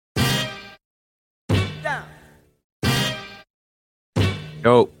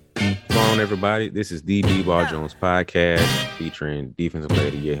Yo, what's going on, everybody? This is the B-Ball Jones podcast featuring defensive player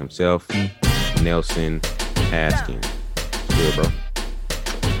of the year himself, Nelson Haskins. Good, bro.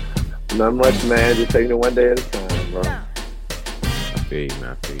 Not much, man. Just taking it one day at a time, bro. I feel you,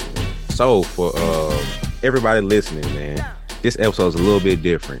 man. So, for everybody listening, man, this episode is a little bit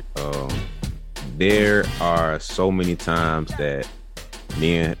different. There are so many times that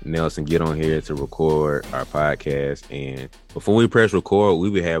me and Nelson get on here to record our podcast, and before we press record, we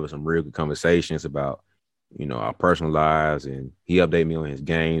be having some real good conversations about, our personal lives, and he update me on his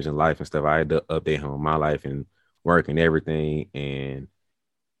games and life and stuff. I had to update him on my life and work and everything. And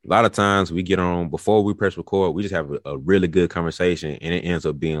a lot of times we get on before we press record, we just have a really good conversation, and it ends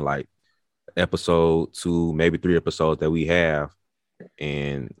up being like episode 2, maybe 3 episodes that we have.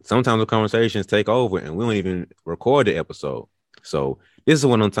 And sometimes the conversations take over and we don't even record the episode. So this is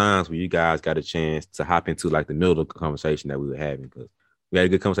one of those times where you guys got a chance to hop into like the middle of the conversation that we were having, because we had a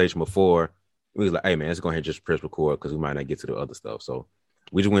good conversation before. We was like, hey man, let's go ahead and just press record because we might not get to the other stuff. So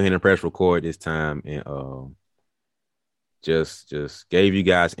we just went ahead and press record this time, and just gave you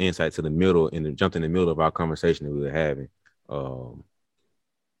guys insight to the middle and jumped in the middle of our conversation that we were having.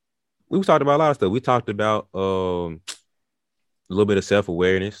 We talked about a lot of stuff. We talked about a little bit of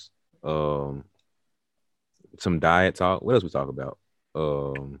self-awareness, some diet talk. What else we talk about?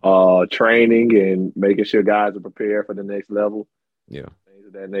 Training and making sure guys are prepared for the next level. Yeah. Things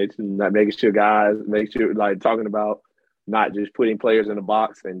of that nature. Not making sure guys, like talking about not just putting players in a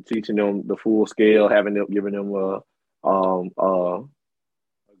box and teaching them the full scale, giving them a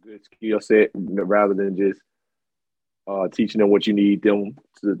good skill set rather than just teaching them what you need them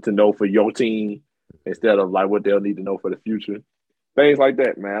to know for your team instead of like what they'll need to know for the future. Things like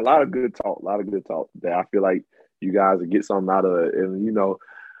that, man. A lot of good talk that I feel like you guys will get something out of it. And,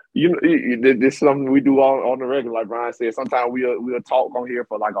 this is something we do on the regular. Like Brian said, sometimes we'll talk on here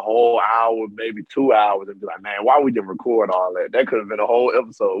for like a whole hour, maybe 2 hours, and be like, man, why we didn't record all that? That could have been a whole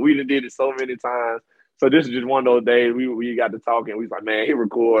episode. We did it so many times. So this is just one of those days we got to talk, and we was like, man, hit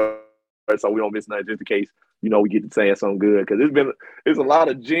record so we don't miss nothing, just in case, we get to saying something good. Because it's a lot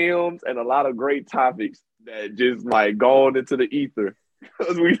of gems and a lot of great topics that just like gone into the ether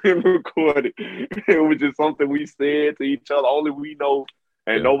because we didn't record it. It was just something we said to each other, only we know,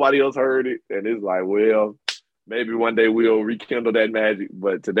 and nobody else heard it. And it's like, well, maybe one day we'll rekindle that magic.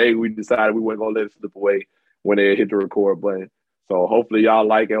 But today we decided we weren't going to let it slip away when they hit the record button. So hopefully y'all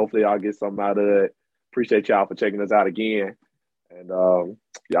like it. Hopefully y'all get something out of it. Appreciate y'all for checking us out again. And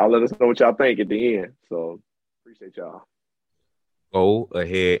y'all let us know what y'all think at the end. So appreciate y'all. Go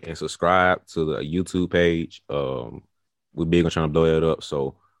ahead and subscribe to the YouTube page. We're big on trying to blow it up.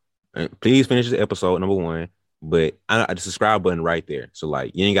 So please finish the episode, number 1. But the subscribe button right there. So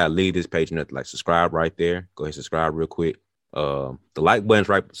like you ain't gotta leave this page, nothing. Like subscribe right there. Go ahead and subscribe real quick. The like button's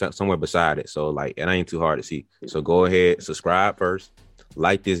right somewhere beside it. So like it ain't too hard to see. So go ahead, subscribe first,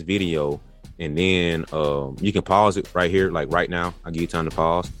 like this video, and then you can pause it right here, like right now. I'll give you time to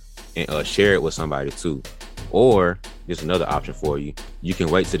pause and share it with somebody too. Or there's another option for you. You can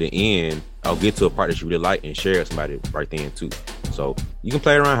wait to the end. I'll get to a part that you really like and share it with somebody right then too. So you can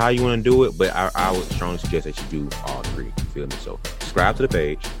play around how you want to do it, but I would strongly suggest that you do all 3. You feel me? So subscribe to the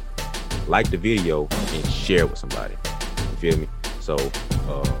page, like the video, and share it with somebody. You feel me? So I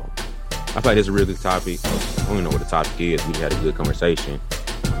feel like this is a really good topic. I don't even know what the topic is. We just had a good conversation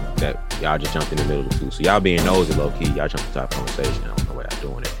that y'all just jumped in the middle of the 2. So y'all being nosy low key, y'all jumped into our conversation. I don't know why y'all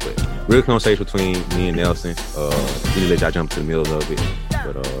doing it, but real conversation between me and Nelson. Really let y'all jump to the middle of it.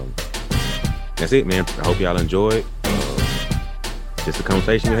 But that's it, man. I hope y'all enjoyed. Just a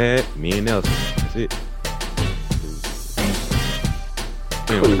conversation we had, me and Nelson. That's it.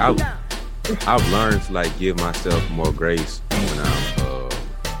 Anyway, I've learned to like give myself more grace when I'm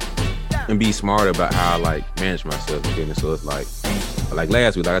and be smarter about how I like manage myself. You feel me? So it's like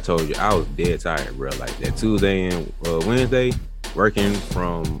last week, like I told you, I was dead tired, bro. Like that Tuesday and Wednesday, working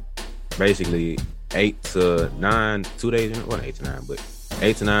from basically 8 to 9, 2 days. Well, 8 to 9, but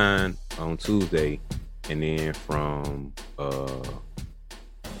 8 to 9 on Tuesday, and then from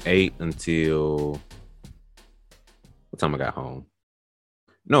 8 until what time I got home.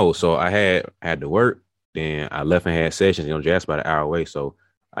 No, so I had to work. Then I left and had sessions. Just about an hour away. So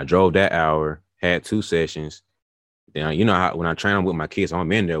I drove that hour, had 2 sessions. Then when I train with my kids,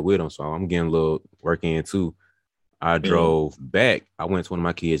 I'm in there with them, so I'm getting a little work in too. I drove back. I went to one of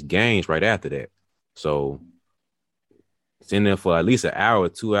my kids' games right after that. So sitting there for at least an hour,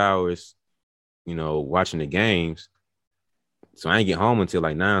 2 hours, watching the games. So I ain't get home until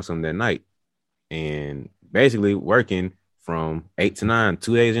like 9 something that night, and basically working from 8 to 9,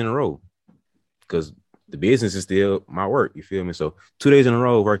 2 days in a row. Because the business is still my work. You feel me? So 2 days in a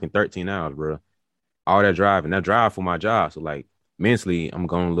row working 13 hours, bro. All that driving, that drive for my job. So like mentally, I'm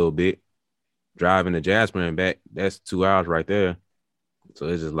going a little bit. Driving to Jasper and back, that's 2 hours right there. So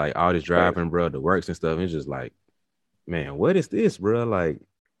it's just like all this driving, bro, the works and stuff. It's just like, man, what is this, bro? Like,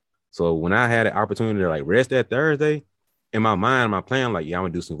 so when I had an opportunity to like rest that Thursday, in my mind, my plan, like, yeah, I'm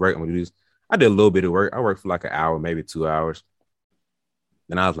gonna do some work. I'm gonna do this. I did a little bit of work. I worked for like an hour, maybe 2 hours.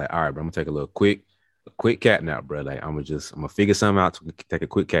 Then I was like, all right, bro, I'm gonna take a quick cat nap, bro. Like, I'm gonna figure something out to take a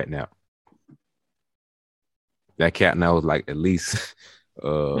quick cat nap. That cat nap was like at least,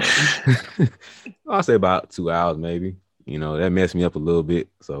 I'll say about 2 hours, maybe. You know, that messed me up a little bit.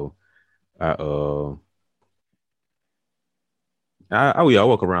 So I woke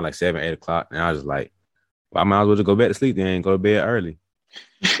around like 7, 8 o'clock, and I was like, well, I might as well just go back to sleep then and go to bed early.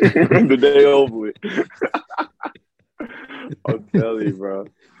 The day over with. I'm telling you, bro.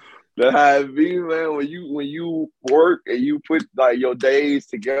 That's how it be, man. When you work and you put like your days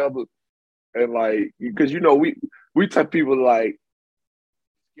together, and like, because you know we type people like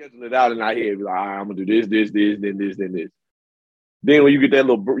schedule it out in our head, be like, all right, I'm gonna do this, then this, then this. Then when you get that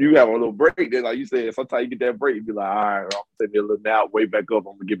you have a little break. Then, like you said, sometimes you get that break, you be like, all right, I'm gonna take me a little nap, wait back up,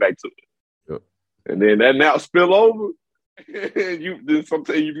 I'm gonna get back to it. Yep. And then that nap spill over, and then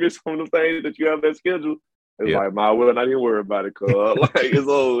sometimes you miss some of the things that you have that schedule. It's like, my will not even worry about it, cuz like it's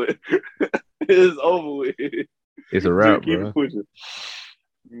over. It's over with. It's a wrap, keep bro. Pushing.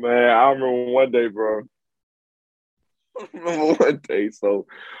 Man, I remember one day, bro. So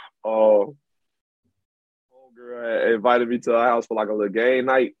girl invited me to her house for like a little game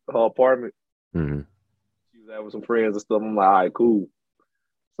night, her apartment. Mm-hmm. She was out with some friends and stuff. I'm like, all right, cool.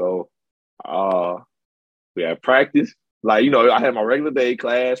 So we had practice. Like, you know, I had my regular day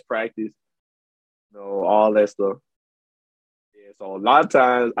class, practice, you know, all that stuff. Yeah, so a lot of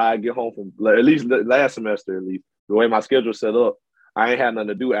times I get home from, at least last semester, at least, the way my schedule set up, I ain't had nothing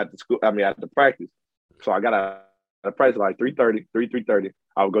to do after school. After practice. So I got a practice like 3:30.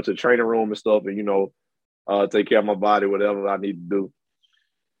 I would go to the training room and stuff, and you know, take care of my body, whatever I need to do.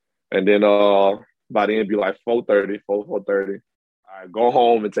 And then by the end, it'd be like 4:30. I go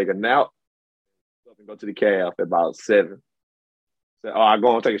home and take a nap, and go to the calf at about 7. So, I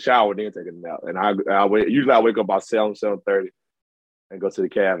go and take a shower, then take a nap, and I wait. Usually, I wake up about 7:30, and go to the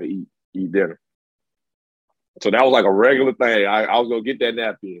calf and eat dinner. So that was like a regular thing. I was gonna get that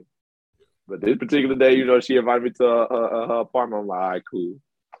nap in. But this particular day, you know, she invited me to her apartment. I'm like, all right, cool.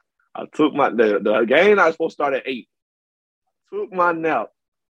 I took the game I was supposed to start at 8. I took my nap.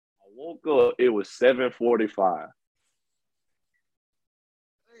 I woke up. It was 7:45. I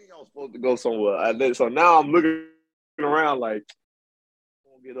think I was supposed to go somewhere. So now I'm looking around like,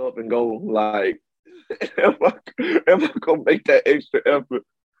 I'm gonna get up and go. Like, am I gonna make that extra effort?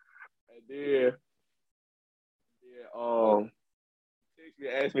 And then she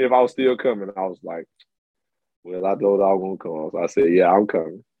asked me if I was still coming. I was like, well, I told her I was gonna come. So I said, yeah, I'm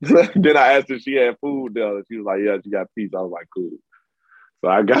coming. Then I asked her if she had food there. And she was like, yeah, she got pizza. I was like, cool. So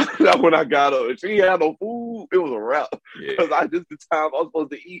I got when I got up. If she had no food, it was a wrap. Because the time I was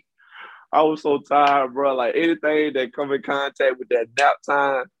supposed to eat, I was so tired, bro. Like anything that come in contact with that nap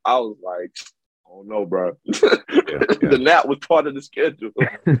time, I was like, oh no, bro. The nap was part of the schedule.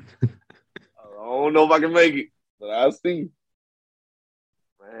 I don't know if I can make it, but I'll see.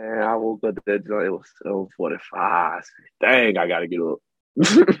 Man, I woke up that joint. It was 7:45. I said, dang, I gotta get up.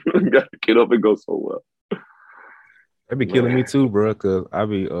 Gotta get up and go somewhere. That'd be killing me too, bro. Cause I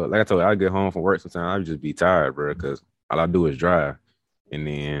be like I told you, I get home from work sometimes. I would just be tired, bro. Cause all I do is drive, and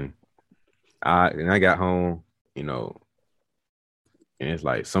then I got home, you know, and it's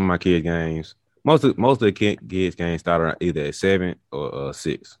like some of my kids' games. Most of the kids' games start around either at 7 or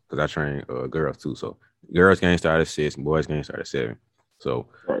 6. Cause I train girls too, so girls' games start at 6, and boys' games start at 7. So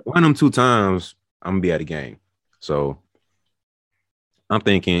one of them 2 times I'm gonna be at a game. So I'm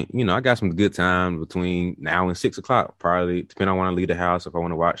thinking, you know, I got some good time between now and 6 o'clock, probably depending on when I leave the house, if I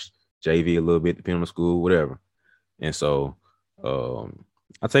want to watch JV a little bit, depending on the school, whatever. And so I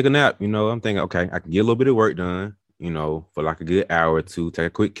take a nap, you know, I'm thinking, okay, I can get a little bit of work done, you know, for like a good hour or 2, take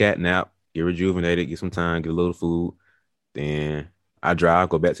a quick cat nap, get rejuvenated, get some time, get a little food. Then I drive,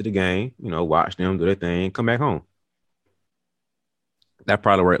 go back to the game, you know, watch them do their thing, come back home. That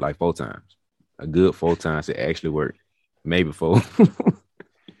probably worked like 4 times. A good 4 times it actually worked. Maybe 4.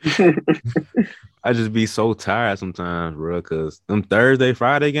 I just be so tired sometimes, bro, because them Thursday,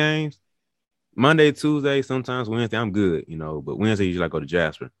 Friday games, Monday, Tuesday, sometimes Wednesday, I'm good, you know, but Wednesday usually I go to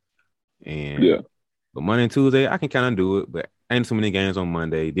Jasper. And but Monday and Tuesday, I can kind of do it, but ain't so many games on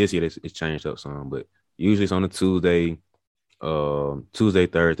Monday. This year it's changed up some, but usually it's on a Tuesday,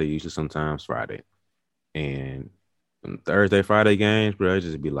 Thursday, usually sometimes Friday. And Thursday, Friday games, bro, it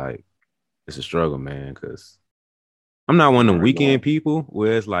just be like it's a struggle, man. Because I'm not one of them weekend people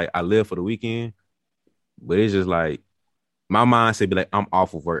where it's like I live for the weekend, but it's just like my mindset be like I'm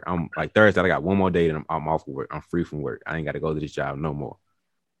off of work. I'm like Thursday, I got one more day, and I'm off of work. I'm free from work. I ain't got to go to this job no more.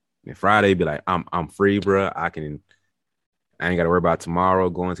 And Friday be like I'm free, bro. I ain't got to worry about tomorrow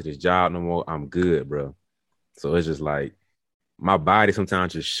going to this job no more. I'm good, bro. So it's just like my body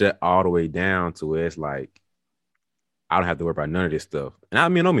sometimes just shut all the way down to where it's like I don't have to worry about none of this stuff. And I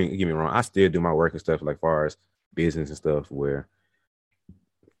mean, don't get me wrong, I still do my work and stuff like far as business and stuff where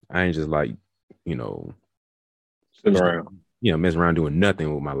I ain't just like, you know, sitting around. Messing around doing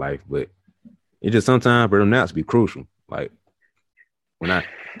nothing with my life. But it just sometimes, bro, them naps be crucial. Like when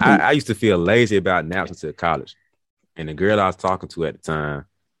I used to feel lazy about naps until college. And the girl I was talking to at the time,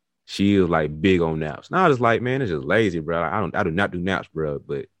 she was like big on naps. And I was just like, man, it's just lazy, bro. I do not do naps, bro.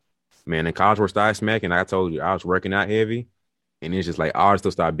 But man, in college work started smacking. Like I told you, I was working out heavy. And it's just like all this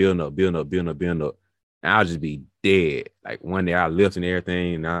stuff started building up. And I'll just be dead. Like one day I lift and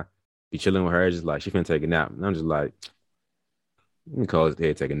everything, and I be chilling with her, just like she finna take a nap. And I'm just like, let me call this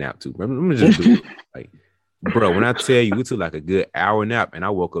head take a nap too. Let me just do it. Like, bro, when I tell you we took like a good hour nap, and I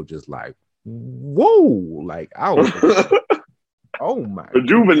woke up just like, whoa, like I was, oh my,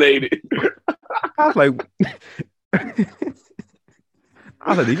 rejuvenated. I was like,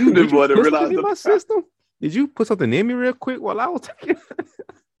 did you put something in my system? Did you put something in me real quick while I was taking?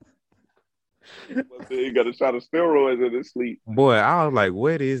 You got a shot of steroids in his sleep. Boy, I was like,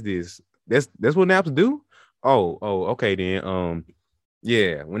 what is this? That's what naps do? Oh, okay then.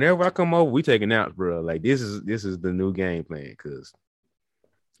 Yeah, whenever I come over, we taking naps, bro. Like this is the new game plan because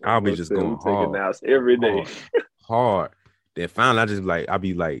I'll be just going hard. Taking naps every day. Hard. Then finally, I just like I'll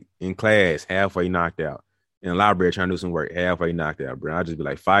be like in class halfway knocked out. In the library trying to do some work, halfway knocked out, bro. I just be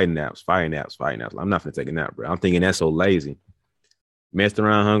like fighting naps. I'm not gonna take a nap, bro. I'm thinking that's so lazy. Messed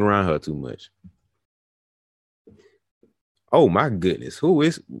around, hung around her too much. Oh my goodness, who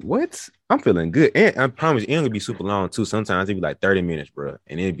is what? I'm feeling good, and I promise you, it'll be super long too. Sometimes it'd be like 30 minutes, bro,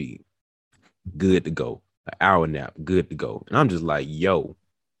 and it'd be good to go. An hour nap, good to go. And I'm just like, yo,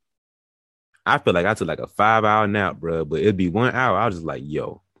 I feel like I took like a 5-hour nap, bro, but it'd be 1 hour. I was just like,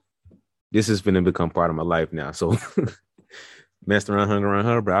 yo, this is finna become part of my life now. So messed around, hung around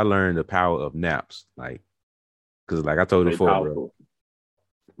her, bro. I learned the power of naps, like, cause like I told you before, bro,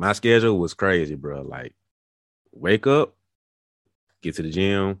 my schedule was crazy, bro. Like, wake up. Get to the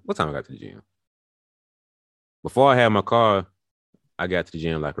gym. What time I got to the gym? Before I had my car, I got to the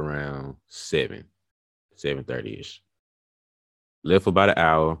gym like around 7:30-ish. Live for about an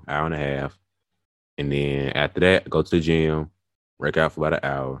hour and a half. And then after that, go to the gym, work out for about an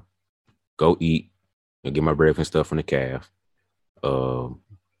hour, go eat, and get my breakfast stuff from the calf.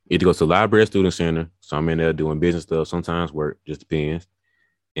 Either go to the library student center. So I'm in there doing business stuff, sometimes work, just depends.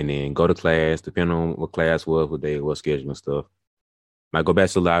 And then go to class, depending on what class was, what day, what schedule and stuff. Might go back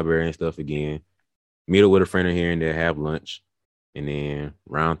to the library and stuff again. Meet up with a friend here and there, have lunch. And then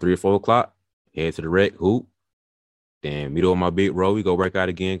around 3 or 4 o'clock, head to the rec, hoop. Then meet up with my big bro. We go work out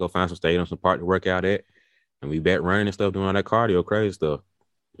again, go find some stadium, some park to work out at. And we back running and stuff, doing all that cardio, crazy stuff.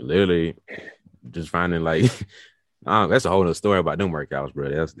 Literally just finding like, that's a whole other story about them workouts,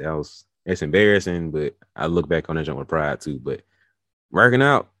 bro. It's embarrassing, but I look back on that jump with pride too. But working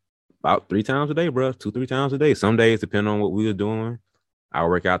out about 3 times a day, bro. 2-3 times a day. Some days, depending on what we were doing. I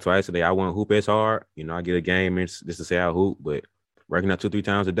work out twice a day. I won't hoop as hard. I get a game just to say I hoop, but working out 2-3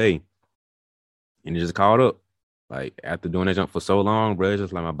 times a day. And it just caught up. Like, after doing that jump for so long, bro, it's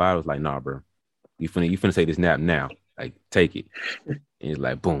just like my body was like, nah, bro. You finna take this nap now. Like, take it. And it's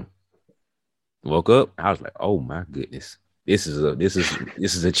like, boom. Woke up. I was like, oh my goodness. This is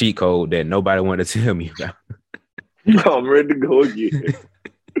a cheat code that nobody wanted to tell me about. I'm ready to go again.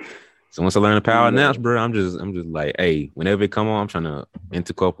 So once I learn the power of naps, bro, I'm just like, hey, whenever it come on, I'm trying to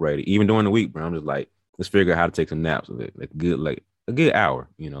incorporate it. Even during the week, bro, I'm just like, let's figure out how to take some naps with it. Like a good hour,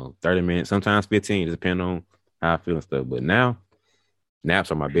 30 minutes, sometimes 15, depending on how I feel and stuff. But now,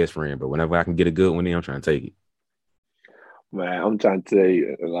 naps are my best friend. But whenever I can get a good one in, I'm trying to take it. Man, I'm trying to tell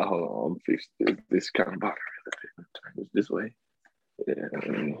you, hold on, I'm fix this kind of bottle. Turn this way.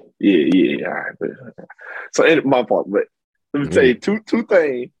 Yeah. All right, but so my fault. But let me tell you two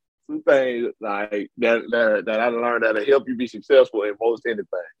things like that I learned that'll help you be successful in most anything.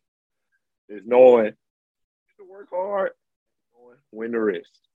 Is knowing to work hard, knowing when to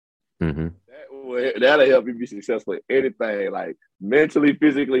rest. Mm-hmm. That'll help you be successful in anything, like mentally,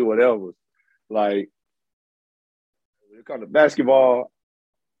 physically, whatever. Like when it comes to basketball,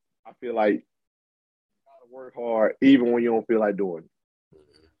 I feel like you gotta work hard even when you don't feel like doing it.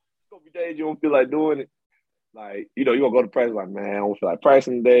 There's gonna be days you don't feel like doing it, Like, you know, you gonna go to practice like, man, I don't feel like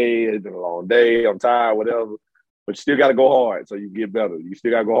practicing today. It's been a long day. I'm tired, whatever. But you still got to go hard so you get better. You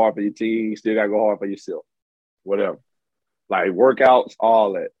still got to go hard for your team. You still got to go hard for yourself. Whatever. Like workouts,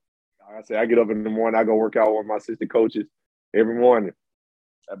 all that. Like I say, I get up in the morning. I go work out with my assistant coaches every morning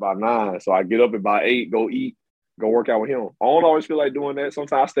at about 9. So I get up at about 8, go eat, go work out with him. I don't always feel like doing that.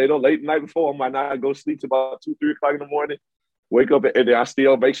 Sometimes I stay up late the night before. I might not go sleep till about 2, 3 o'clock in the morning. Wake up and then I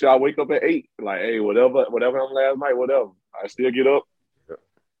still make sure I wake up at 8. Like, hey, whatever happened last night, whatever. I still get up,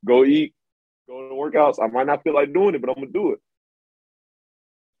 go eat, go to workouts. I might not feel like doing it, but I'm gonna do it.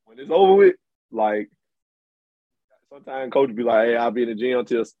 When it's over with, like sometimes coach be like, hey, I'll be in the gym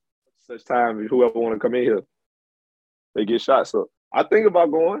until such time whoever want to come in here, they get shot. So I think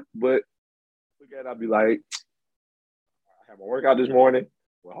about going, but look at it, I'll be like, I have my workout this morning,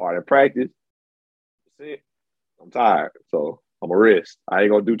 went hard at practice. That's it. I'm tired, so I'm gonna rest. I ain't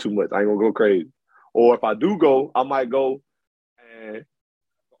gonna do too much. I ain't gonna go crazy. Or if I do go, I might go and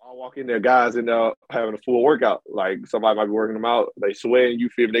I'll walk in there, guys in there having a full workout. Like somebody might be working them out. They sweating, you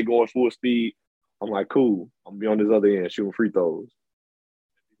feel me? They going full speed. I'm like, cool. I'm gonna be on this other end shooting free throws.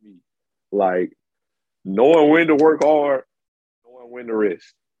 Like knowing when to work hard, knowing when to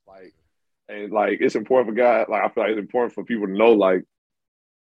rest. Like, and like it's important for guys. Like I feel like it's important for people to know, like,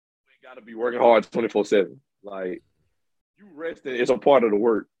 we gotta be working hard 24/7. Like you resting is a part of the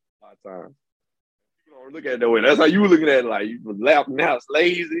work a lot of times. You don't look at it that way. That's how you looking at it. Like you laughing now, it's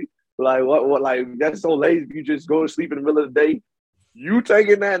lazy. Like what like that's so lazy. You just go to sleep in the middle of the day. You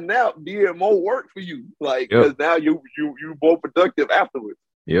taking that nap did more work for you. Like because now you more productive afterwards.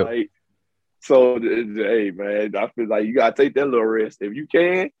 Yep. Like so hey man, I feel like you gotta take that little rest. If you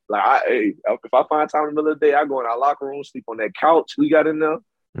can, like if I find time in the middle of the day, I go in our locker room, sleep on that couch we got in there.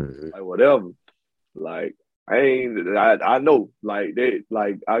 Mm-hmm. Like whatever. Like I know, like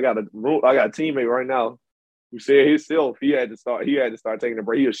I got a teammate right now who said himself he had to start taking a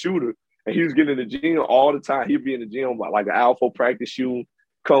break. He a shooter and he was getting in the gym all the time. He'd be in the gym like an hour for practice shooting,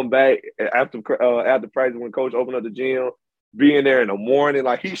 come back after practice when coach opened up the gym, be in there in the morning.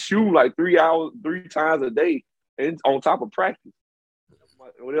 Like he shoot like 3 hours, 3 times a day and on top of practice.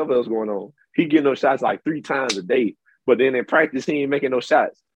 Whatever else going on. He getting those shots like 3 times a day. But then in practice he ain't making no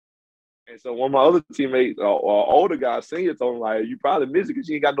shots. And so one of my other teammates, older guy, senior, told him like, "You probably miss it because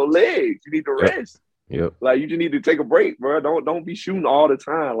you ain't got no legs. You need to rest. Yep. Like you just need to take a break, bro. Don't be shooting all the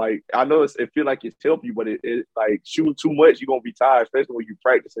time. Like I know it feel like it's help you, but it like shooting too much, you're gonna be tired, especially when you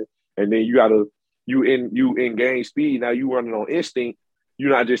practicing. And then you in game speed. Now you running on instinct.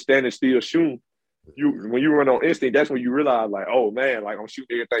 You're not just standing still shooting. When you run on instinct, that's when you realize like, oh man, like I'm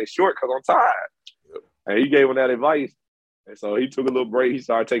shooting everything short because I'm tired. Yep. And he gave him that advice. And so he took a little break. He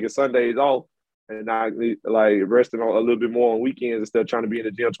started taking Sundays off and not like resting on a little bit more on weekends instead of trying to be in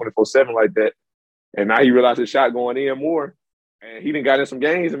the gym 24/7 like that. And now he realized his shot going in more. And he done got in some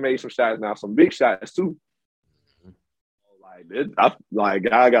games and made some shots now, some big shots too. Like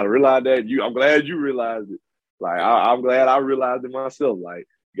I gotta realize that. I'm glad you realized it. Like I'm glad I realized it myself. Like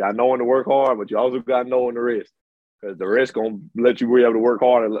you gotta know when to work hard, but you also gotta know when to rest. Because the rest gonna let you be able to work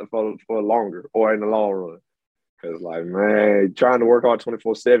harder for longer or in the long run. Cause like, man, trying to work hard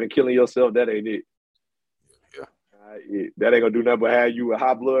 24/7, killing yourself, that ain't it. Yeah. That ain't gonna do nothing but have you with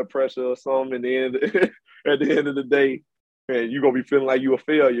high blood pressure or something. And then at the end of the day, man, you gonna be feeling like you a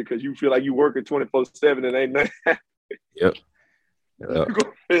failure because you feel like you working 24/7 and ain't nothing. Yep. You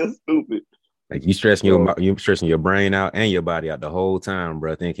gonna feel stupid. Like you stressing your brain out and your body out the whole time,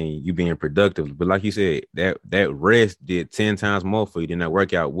 bro, thinking you being productive. But like you said, that rest did 10 times more for you than that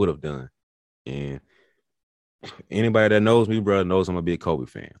workout would have done. And anybody that knows me, bro, knows I'm a big Kobe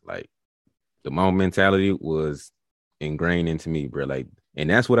fan. Like the Mamba mentality was ingrained into me, bro. Like, and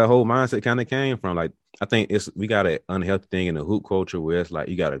that's where that whole mindset kind of came from. Like, I think we got an unhealthy thing in the hoop culture where it's like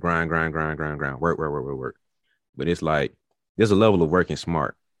you got to grind, work. But it's like there's a level of working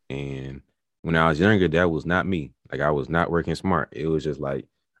smart. And when I was younger, that was not me. Like I was not working smart. It was just like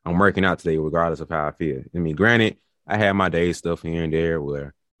I'm working out today, regardless of how I feel. I mean, granted, I had my day stuff here and there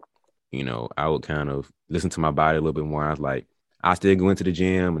where, you know, I would kind of listen to my body a little bit more. I was like, I still go into the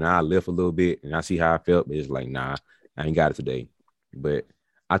gym and I lift a little bit and I see how I felt, but it's like, nah, I ain't got it today. But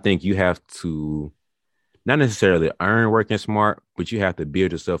I think you have to not necessarily earn working smart, but you have to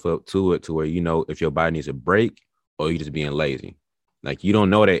build yourself up to it to where, you know, if your body needs a break or you're just being lazy. Like you don't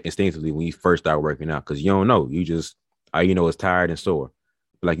know that instinctively when you first start working out because you don't know. You just, all you know is tired and sore.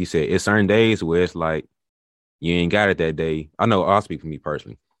 But like you said, it's certain days where it's like you ain't got it that day. I know I'll speak for me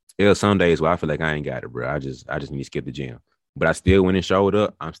personally. There's some days where I feel like I ain't got it, bro. I just need to skip the gym. But I still went and showed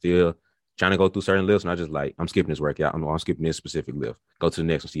up. I'm still trying to go through certain lifts, and I just like, I'm skipping this workout. I'm skipping this specific lift. Go to the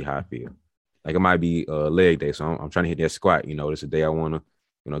next and see how I feel. Like it might be a leg day, so I'm trying to hit that squat. This is the day I want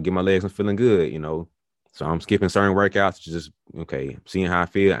to, get my legs. I'm feeling good. So I'm skipping certain workouts. Just okay, seeing how I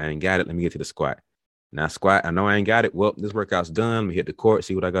feel. I ain't got it. Let me get to the squat. Now squat. I know I ain't got it. Well, this workout's done. Let me hit the court.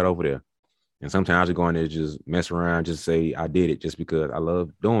 See what I got over there. And sometimes I go in there just mess around, just say I did it, just because I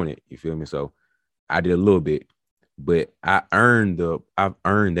love doing it. You feel me? So I did a little bit, but I've earned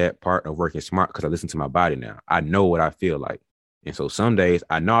that part of working smart because I listen to my body now. I know what I feel like. And so some days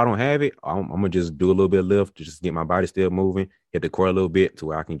I know I don't have it. I'm gonna just do a little bit of lift to just get my body still moving, hit the core a little bit to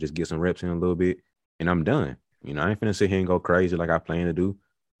where I can just get some reps in a little bit, and I'm done. I ain't finna sit here and go crazy like I plan to do.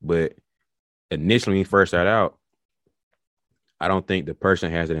 But initially, when you first start out, I don't think the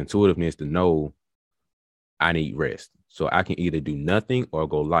person has that intuitiveness to know I need rest. So I can either do nothing or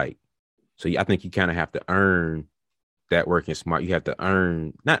go light. So I think you kind of have to earn that working smart. You have to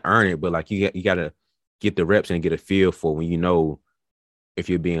not earn it, but like you got to get the reps and get a feel for when if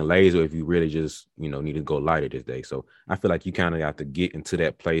you're being lazy or if you really just, need to go lighter this day. So I feel like you kind of have to get into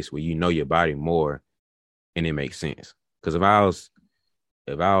that place where you know your body more and it makes sense. Because if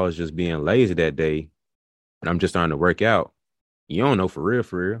I was just being lazy that day and I'm just starting to work out, you don't know for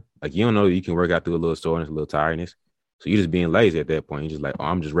real. Like you don't know you can work out through a little soreness, a little tiredness. So you're just being lazy at that point. You're just like, oh,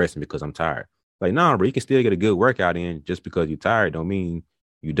 I'm just resting because I'm tired. Like, no, bro, you can still get a good workout in just because you're tired. Don't mean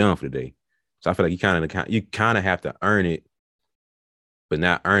you're done for the day. So I feel like you kind of have to earn it, but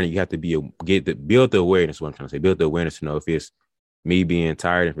not earn it. You have to build the awareness. What I'm trying to say, build the awareness to know if it's me being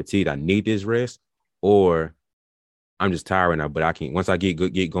tired and fatigued, I need this rest, or I'm just tired right now. But I can once I get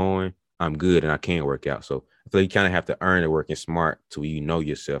going, I'm good and I can work out. So I feel like you kind of have to earn it working smart to where you know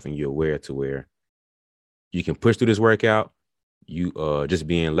yourself and you're aware to where you can push through this workout. You just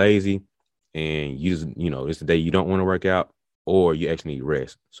being lazy and it's the day you don't want to work out or you actually need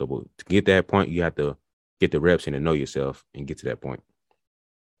rest. So to get that point, you have to get the reps in and know yourself and get to that point.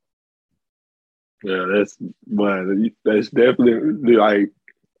 Yeah, that's definitely like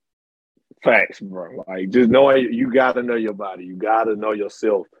facts, bro. Like just knowing you gotta know your body. You gotta know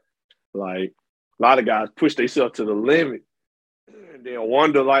yourself. Like a lot of guys push themselves to the limit and then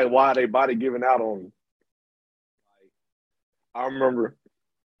wonder like why their body giving out on them. Like I remember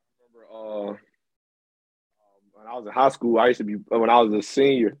when I was in high school, I used to be when I was a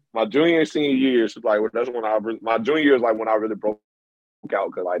senior. My junior and senior years, like that's when my junior year is like when I really broke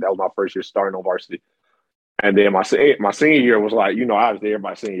out because like that was my first year starting on varsity. And then my senior year was like, obviously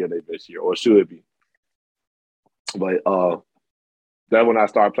everybody's senior year this year, or should be. But that's when I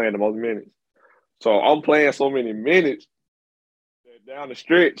started playing the most minutes. So I'm playing so many minutes that down the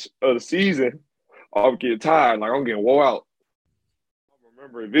stretch of the season, I'm getting tired. Like I'm getting wore out. I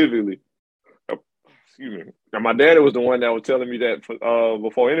remember it vividly. Excuse me. And my daddy was the one that was telling me that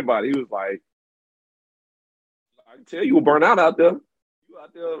before anybody. He was like, I can tell you will burn out there. You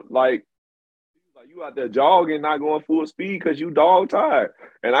out there like you out there jogging, not going full speed because you dog tired.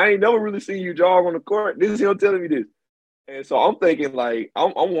 And I ain't never really seen you jog on the court. This is him telling me this. And so I'm thinking like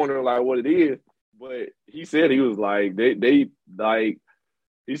I'm wondering like what it is. But he said he was like they like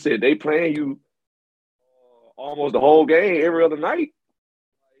he said they playing you almost the whole game every other night.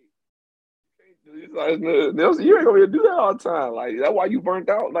 Like, Nelson, you ain't gonna be able to do that all the time. Like that's why you burnt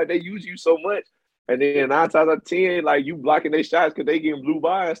out. Like they use you so much. And then 9 times out of 10, like you blocking their shots because they getting blue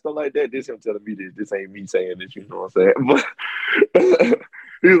by and stuff like that. This him telling me this. This ain't me saying this, you know what I'm saying? But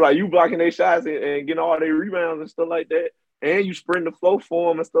he was like, you blocking their shots and getting all their rebounds and stuff like that. And you sprint the flow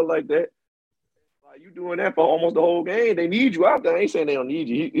for them and stuff like that. Like you doing that for almost the whole game. They need you out there. I ain't saying they don't need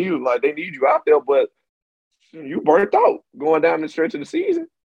you. He was like, they need you out there, but you burnt out going down the stretch of the season.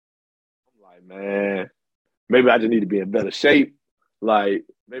 I'm like, man, maybe I just need to be in better shape. Like,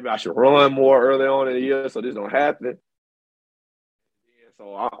 maybe I should run more early on in the year so this don't happen. Yeah,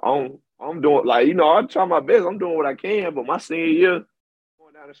 so I'm doing like I try my best. I'm doing what I can, but my senior year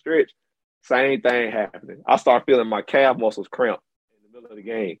going down the stretch, same thing happening. I start feeling my calf muscles cramp in the middle of the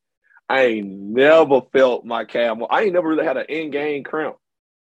game. I ain't never felt my calf. I ain't never really had an in-game cramp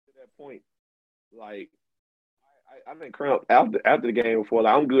to that point. Like I've been cramped after the game before.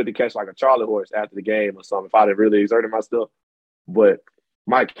 Like I'm good to catch like a Charlie horse after the game or something if I didn't really exerted myself. But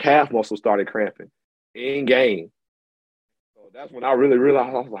my calf muscle started cramping in game. So that's when I really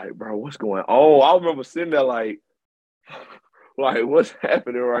realized I was like, bro, what's going on? I remember sitting there like what's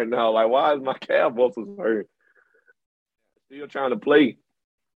happening right now? Like, why is my calf muscles hurting? Still trying to play.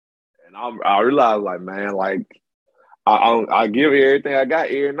 And I realized like, man, like I give everything I got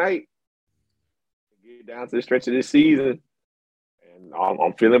every night. Get down to the stretch of this season. And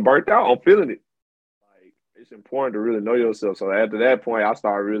I'm feeling burnt out. I'm feeling it. It's important to really know yourself. So after that point, I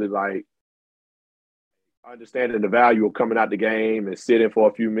started really like understanding the value of coming out the game and sitting for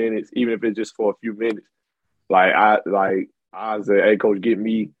a few minutes, even if it's just for a few minutes. I say, hey, coach, get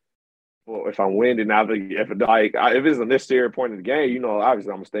me. Well, if I'm winning, if it's a necessary point of the game,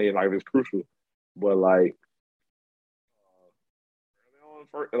 obviously I'm gonna stay. Like if it's crucial, but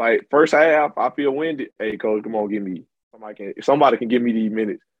first half, I feel winded. Hey, coach, come on, give me somebody can give me these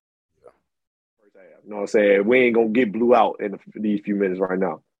minutes. First half, you know what I'm saying? We ain't gonna get blew out in these few minutes right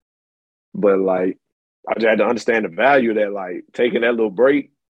now. But I just had to understand the value of that. Taking that little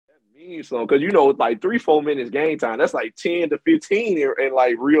break, that means something because 3-4 minutes game time. That's 10 to 15 in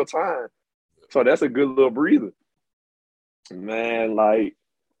real time. So that's a good little breather. Man,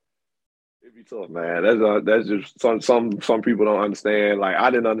 it'd be tough, man. That's just some people don't understand. I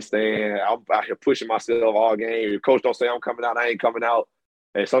didn't understand. I'm out here pushing myself all game. If coach don't say I'm coming out, I ain't coming out.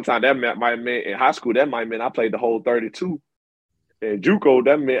 And sometimes that might mean in high school, that might mean I played the whole 32. In JUCO,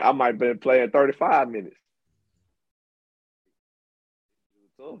 that meant I might have been playing 35 minutes.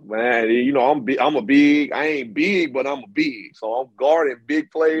 Man, I'm a big. I ain't big, but I'm a big. So I'm guarding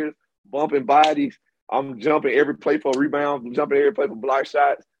big players, bumping bodies. I'm jumping every play for rebounds. I'm jumping every play for block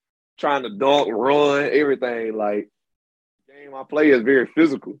shots, trying to dunk, run, everything. The game I play is very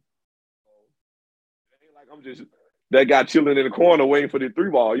physical. It ain't like I'm just that guy chilling in the corner waiting for the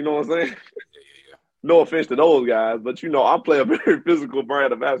 3-ball. You know what I'm saying? Yeah. No offense to those guys, but I play a very physical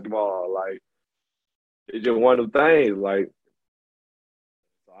brand of basketball. It's just one of the things.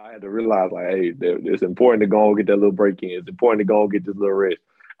 So I had to realize, hey, it's important to go and get that little break in. It's important to go and get this little rest.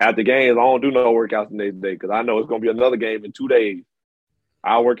 After games, I don't do no workouts the next day because I know it's gonna be another game in 2 days.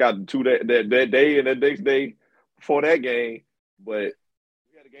 I'll work out that day and the next day before that game. But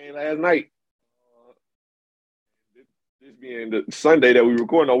we had a game last night. This being the Sunday that we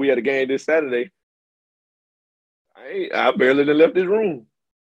recording on, we had a game this Saturday. I barely done left this room.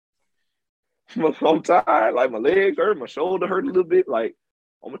 I'm tired. My legs hurt, my shoulder hurt a little bit. I'm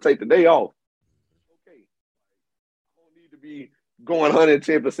gonna take the day off. Okay. I don't need to be going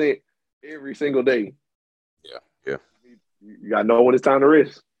 110% every single day. Yeah. You gotta know when it's time to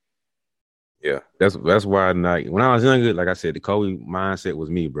rest. Yeah, that's why when I was younger, like I said, the Kobe mindset was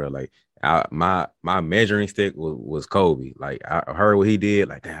me, bro. My measuring stick was Kobe. I heard what he did.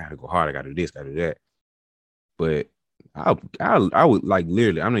 Damn, I gotta go hard. I gotta do this, gotta do that. But I would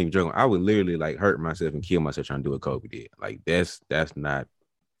literally, I'm not even joking. I would literally hurt myself and kill myself trying to do what Kobe did. That's not.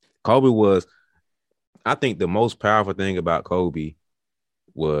 Kobe was. I think the most powerful thing about Kobe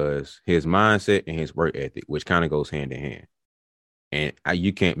was his mindset and his work ethic, which kind of goes hand in hand. And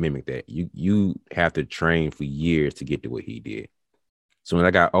you can't mimic that. You have to train for years to get to what he did. So when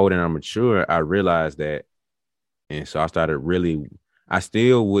I got older and I matured, I realized that. And so I started I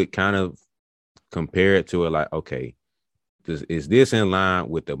still would kind of compare it to it okay, is this in line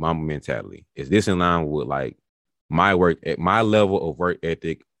with the Mamba mentality? Is this in line with my work at my level of work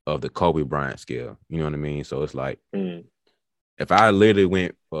ethic of the Kobe Bryant scale? You know what I mean? So it's if I literally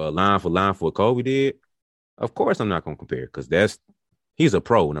went for line for what Kobe did, of course I'm not going to compare because he's a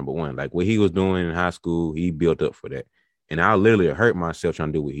pro, number one. What he was doing in high school, he built up for that. And I literally hurt myself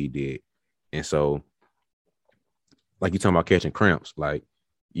trying to do what he did. And so, you talking about catching cramps,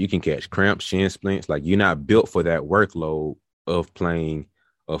 you can catch cramps, shin splints. You're not built for that workload of playing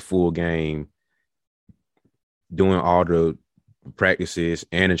a full game, doing all the practices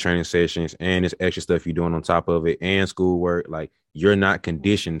and the training sessions and this extra stuff you're doing on top of it and schoolwork. You're not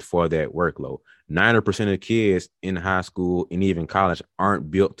conditioned for that workload. 90% of kids in high school and even college aren't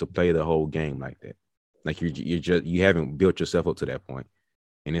built to play the whole game like that. You haven't built yourself up to that point.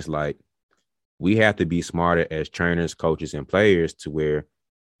 And it's we have to be smarter as trainers, coaches, and players to where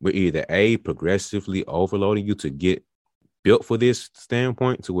we're either progressively overloading you to get built for this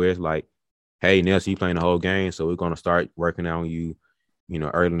standpoint to where it's hey, Nelson, you playing the whole game, so we're going to start working on you,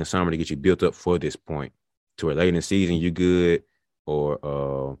 early in the summer to get you built up for this point. To where late in the season, you good,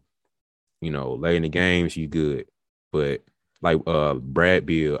 or, late in the games, you good. But Brad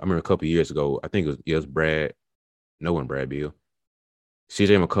Beal, I remember a couple of years ago, I think it was Brad Beal,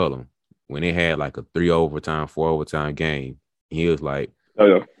 CJ McCollum, when they had a 3-overtime, 4-overtime game, he was oh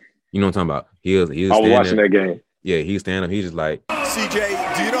yeah, you know what I'm talking about? He was I was watching that game. Yeah, he's standing up. He's just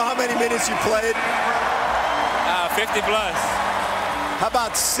CJ, do you know how many minutes you played? 50 plus. How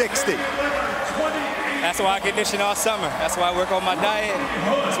about 60? That's why I condition all summer. That's why I work on my diet.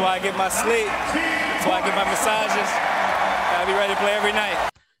 That's why I get my sleep. That's why I get my massages. I'll be ready to play every night.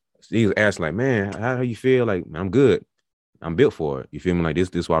 He was asking man, how do you feel? I'm good. I'm built for it. You feel me? This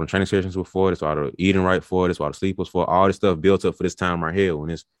is why the training sessions were for. This is why the eating right for. This is why the sleep was for. All this stuff built up for this time right here.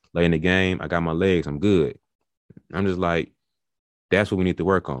 When it's late in the game, I got my legs. I'm good. I'm just that's what we need to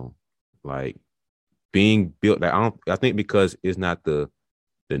work on. being built. Like I think because it's not the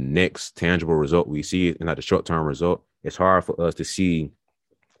next tangible result we see, it's not the short term result. It's hard for us to see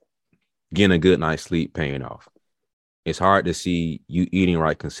getting a good night's sleep paying off. It's hard to see you eating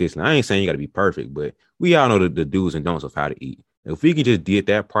right consistently. I ain't saying you got to be perfect, but we all know the do's and don'ts of how to eat. If we could just did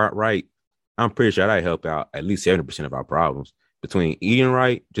that part right, I'm pretty sure that'd help out at least 70% of our problems. Between eating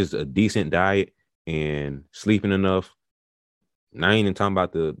right, just a decent diet, and sleeping enough. And I ain't even talking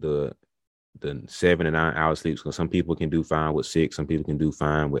about the 7 to 9 hour sleeps, because some people can do fine with 6, some people can do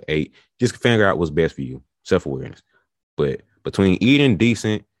fine with 8. Just figure out what's best for you. Self-awareness. But between eating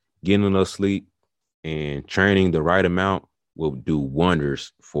decent, getting enough sleep, and training the right amount will do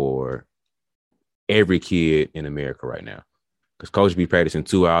wonders for every kid in America right now. Because coaches be practicing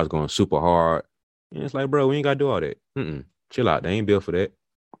 2 hours going super hard. And it's like, bro, we ain't got to do all that. Chill out. They ain't built for that.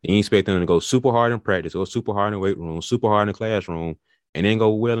 You ain't expect them to go super hard in practice or super hard in the weight room, super hard in the classroom, and then go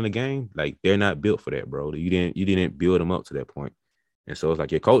well in the game. Like, they're not built for that, bro. You didn't build them up to that point. And so it's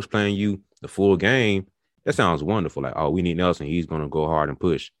like your coach playing you the full game. That sounds wonderful. Like, oh, we need Nelson. He's going to go hard and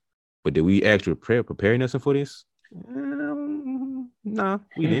push. But did we actually prepare Nelson for this? No,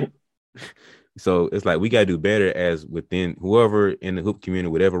 we didn't. So it's like we got to do better as within whoever in the hoop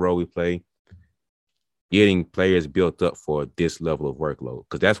community, whatever role we play, getting players built up for this level of workload.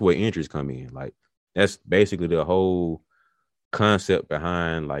 Because that's where injuries come in. Like, that's basically the whole concept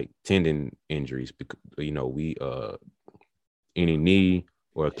behind like tendon injuries. Because, you know, we any knee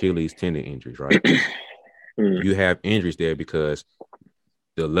or Achilles tendon injuries, right? You have injuries there because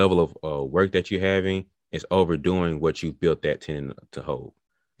the level of work that you're having is overdoing what you built that tendon to hold.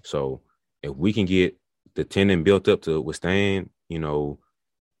 So if we can get the tendon built up to withstand, you know,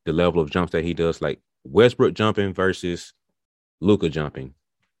 the level of jumps that he does, like Westbrook jumping versus Luka jumping,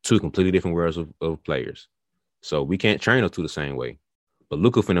 2 completely different worlds of players. So we can't train those two the same way. But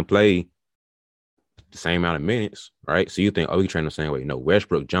Luka finna play the same amount of minutes, right? So you think, oh, we train the same way. No,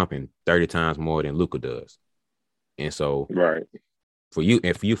 Westbrook jumping 30 times more than Luka does. And so right. For you,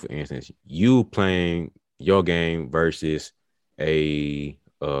 for instance, you playing your game versus a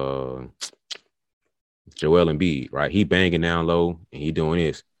Joel Embiid, right? He banging down low and he doing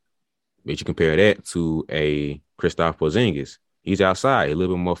this. But you compare that to a Kristaps Porzingis. He's outside, a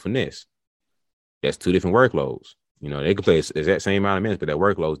little bit more finesse. That's 2 different workloads. You know, they can play that same amount of minutes, but that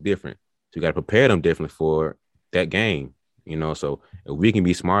workload is different. So you got to prepare them differently for that game. You know, so if we can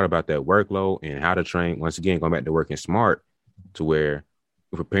be smart about that workload and how to train, once again, going back to working smart, to where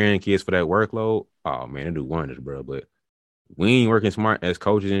we're preparing kids for that workload, oh man, it do wonders, bro. But we ain't working smart as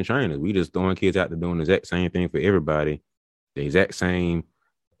coaches and trainers. We just throwing kids out there doing the exact same thing for everybody. The exact same,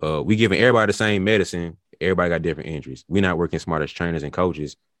 we giving everybody the same medicine. Everybody got different injuries. We're not working smart as trainers and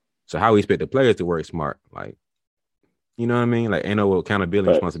coaches. So how we expect the players to work smart? Like, you know what I mean? Like, ain't no accountability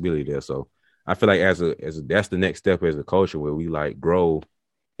and responsibility there. So I feel like as a that's the next step as a culture where we like grow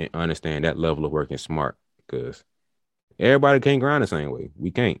and understand that level of working smart, because everybody can't grind the same way.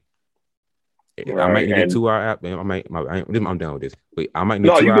 We can't. Right. I might need a 2-hour nap. I'm done with this. But I might need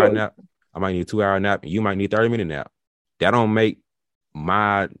a 2-hour nap. I might need a 2-hour nap, and you might need a 30-minute nap. That don't make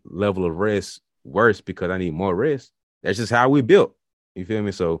my level of rest worse because I need more rest. That's just how we built. You feel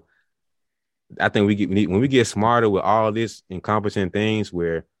me? So I think when we get smarter with all this encompassing things,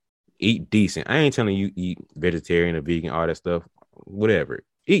 where eat decent. I ain't telling you eat vegetarian or vegan, all that stuff. Whatever.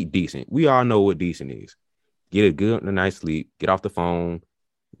 Eat decent. We all know what decent is. Get a good night's sleep. Get off the phone.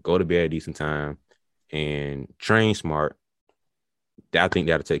 Go to bed at a decent time. And train smart. I think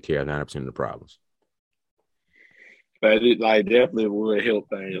that'll take care of 90% of the problems. But it like definitely would help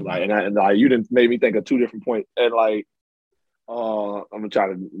things. Like, and you didn't make me think of 2 different points. And like, I'm gonna try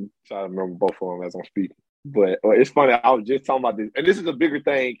to remember both of them as I'm speaking. But it's funny. I was just talking about this, and this is a bigger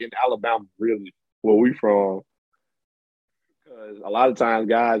thing in Alabama, really, where we from. Because a lot of times,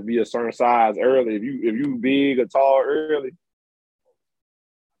 guys be a certain size early. If you big or tall early,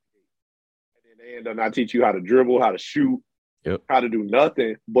 and then they end up not teach you how to dribble, how to shoot, how to do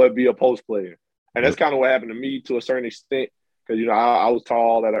nothing but be a post player. And that's kind of what happened to me to a certain extent. Because I was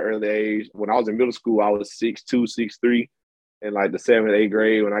tall at an early age. When I was in middle school, I was 6'2", 6'3". In like the 7th, 8th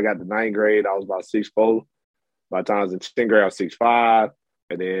grade, when I got to 9th grade, I was about 6'4". By the time I was in 10th grade, I was 6'5".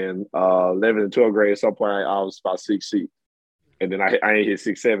 And then 11th and 12th grade, at some point, I was about 6'6". And then I ain't hit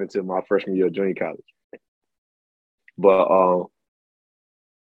 6'7" until my freshman year of junior college. But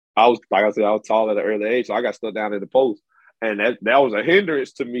I was, like I said, I was tall at an early age, so I got stuck down in the post. And that was a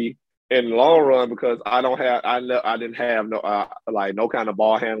hindrance to me in the long run, because I didn't have no kind of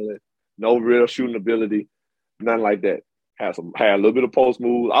ball handling, no real shooting ability, nothing like that. Had a little bit of post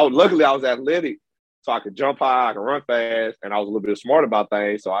moves. Luckily I was athletic, so I could jump high, I could run fast, and I was a little bit smart about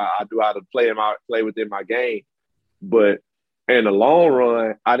things. So I knew how to play within my game. But in the long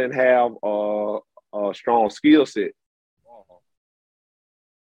run, I didn't have a strong skill set.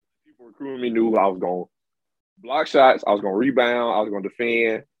 People recruiting me knew I was going to block shots, I was going to rebound, I was going to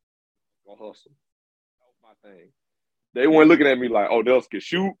defend, I was going to hustle. That was my thing. They weren't looking at me like, oh, Nelson can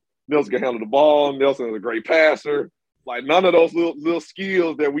shoot, Nelson can handle the ball, Nelson is a great passer. Like none of those little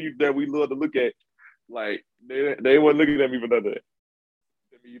skills that we love to look at. Like they weren't looking at me for none of that.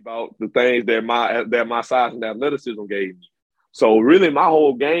 Me about the things that my size and athleticism gave me. So really, my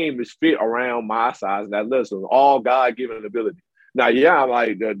whole game is fit around my size and athleticism, all God-given ability. Now, yeah, I'm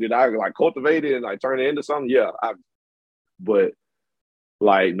like, did I like cultivate it and like turn it into something? Yeah, but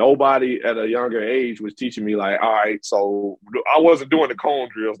like nobody at a younger age was teaching me like, all right, so I wasn't doing the cone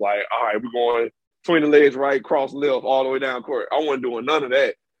drills. Like, all right, we're going between the legs, right, cross left, all the way down court. I wasn't doing none of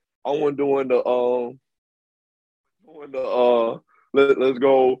that. I wasn't doing let's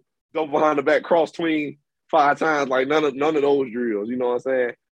go jump behind the back, cross tween 5 times. Like none of those drills. You know what I'm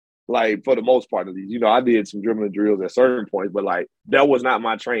saying? Like for the most part of these, I did some dribbling drills at certain points, but like that was not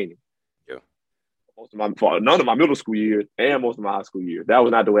my training. Yeah. None of my middle school years and most of my high school years, that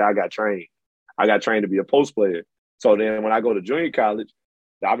was not the way I got trained. I got trained to be a post player. So then when I go to junior college,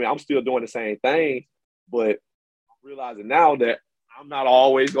 I mean, I'm still doing the same thing, but I'm realizing now that I'm not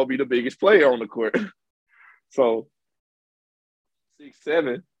always gonna be the biggest player on the court. So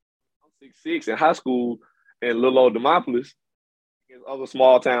 6'7", I'm 6'6" in high school in little old Demopolis against other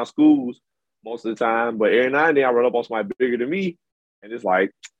small town schools most of the time. But every now and then I run up on somebody bigger than me, and it's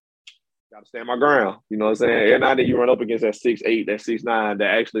like, gotta stand my ground. You know what I'm saying? Every now and then you run up against that 6'8", that 6'9",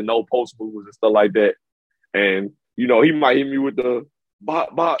 that actually know post moves and stuff like that. And, he might hit me with the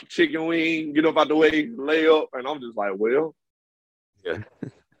bop, chicken wing, get up out the way, lay up, and I'm just like, well, yeah,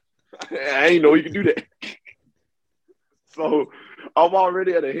 I ain't know you can do that. So I'm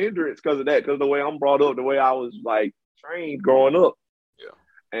already at a hindrance because of that, because the way I'm brought up, the way I was like trained growing up. Yeah.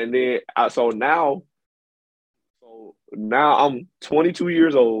 And then now I'm 22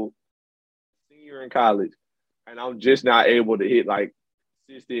 years old, senior in college, and I'm just not able to hit like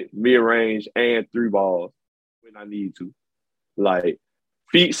consistent mid-range and 3 balls when I need to. Like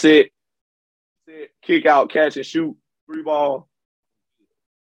feet set, kick out, catch and shoot, 3 ball.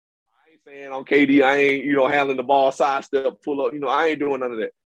 I ain't saying I'm KD. I ain't, handling the ball, sidestep, pull up. I ain't doing none of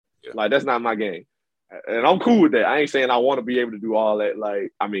that. Yeah. Like that's not my game. And I'm cool with that. I ain't saying I want to be able to do all that.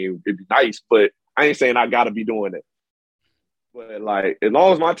 Like, I mean, it'd be nice, but I ain't saying I got to be doing it. But like, as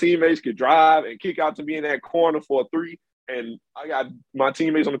long as my teammates could drive and kick out to me in that corner for a 3, and I got my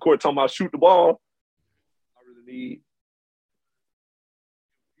teammates on the court talking about shoot the ball, I really need.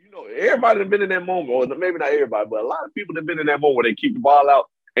 Everybody has been in that moment, or maybe not everybody, but a lot of people have been in that moment where they kick the ball out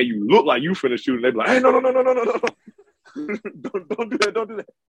and you look like you finna shoot, and they be like, hey, no. don't do that.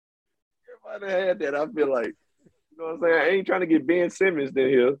 Everybody had that. I feel like, you know what I'm saying? I ain't trying to get Ben Simmons in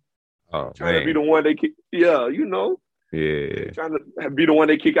here. Oh, trying to be the one they kick. Yeah, Yeah. Trying to be the one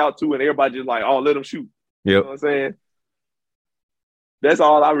they kick out to, and everybody just like, oh, let them shoot. Yep. You know what I'm saying? That's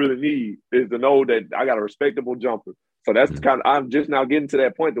all I really need is to know that I got a respectable jumper. So that's I'm just now getting to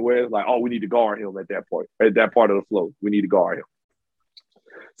that point to where it's like, oh, we need to guard him at that point, at that part of the flow. We need to guard him.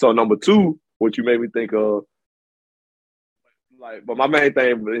 So number 2, what you made me think of, like, but my main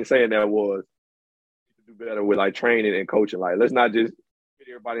thing in saying that was to do better with like training and coaching. Like, let's not just fit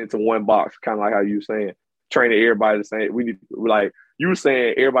everybody into one box, kind of like how you were saying, training everybody the same. We need, like you were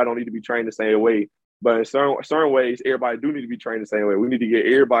saying, everybody don't need to be trained the same way. But in certain ways, everybody do need to be trained the same way. We need to get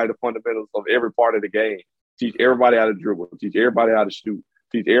everybody the fundamentals of every part of the game. Teach everybody how to dribble. Teach everybody how to shoot.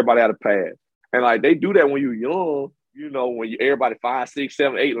 Teach everybody how to pass. And like they do that when you're young. When everybody 5, 6,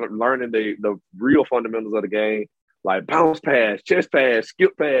 7, 8 learning the real fundamentals of the game, like bounce pass, chest pass,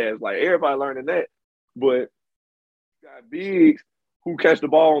 skip pass. Like everybody learning that. But you got bigs who catch the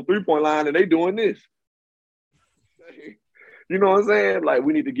ball on 3-point line and they doing this. You know what I'm saying? Like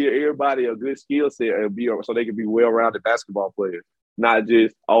we need to give everybody a good skill set and so they can be well-rounded basketball players. Not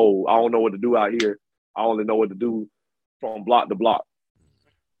just, oh, I don't know what to do out here. I only know what to do from block to block.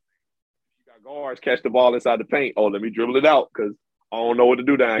 You got guards catch the ball inside the paint. Oh, let me dribble it out because I don't know what to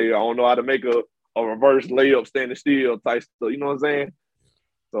do down here. I don't know how to make a reverse layup standing still type stuff. You know what I'm saying?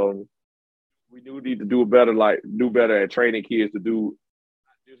 So we do need to do better at training kids to do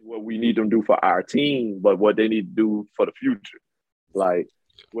not just what we need them to do for our team, but what they need to do for the future. Like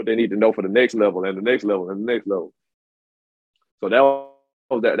what they need to know for the next level and the next level and the next level. So that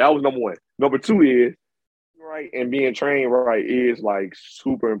was number 1. Number 2 is right, and being trained right is like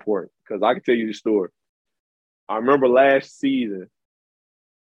super important because I can tell you the story. I remember last season,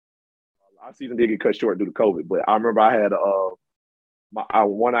 our season did get cut short due to COVID, but I remember I had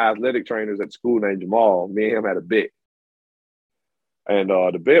one of our athletic trainers at school named Jamal. Me and him had a bet. And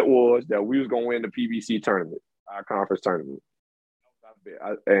the bet was that we was going to win the PBC tournament, our conference tournament.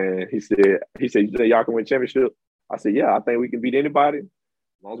 And he said, you think y'all can win championship? I said, yeah, I think we can beat anybody as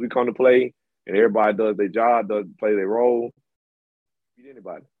long as we come to play and everybody does their job, does play their role. Beat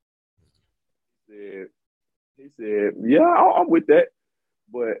anybody. He said, yeah, I'm with that.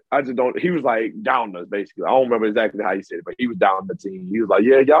 But I just don't. He was like down us basically. I don't remember exactly how he said it, but he was down the team. He was like,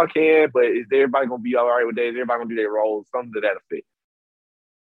 "Yeah, y'all can, but is everybody gonna be all right with that? Is everybody gonna do their roles? Something to that effect."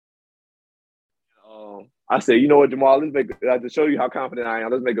 I said, "You know what, Jamal? To show you how confident I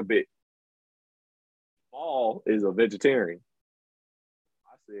am, let's make a bet." Jamal is a vegetarian.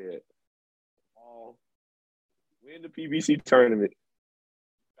 I said, "Jamal, win the PBC tournament.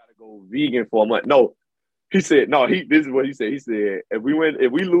 You gotta go vegan for a month." No. He said, "No." This is what he said. He said, "If we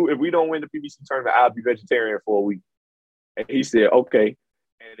don't win the PBC tournament, I'll be vegetarian for a week." And he said, "Okay.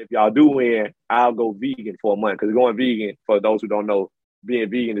 And if y'all do win, I'll go vegan for a month." Because going vegan, for those who don't know, being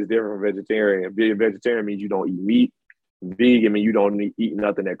vegan is different from vegetarian. Being vegetarian means you don't eat meat. Vegan means you don't eat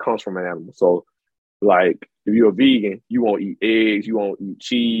nothing that comes from an animal. So, like, if you're a vegan, you won't eat eggs, you won't eat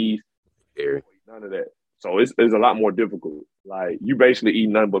cheese, none of that. So it's a lot more difficult. Like, you basically eat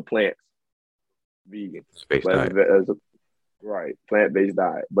nothing but plants. Vegan, right? Plant-based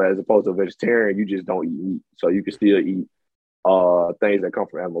diet, but as opposed to a vegetarian, you just don't eat meat, so you can still eat things that come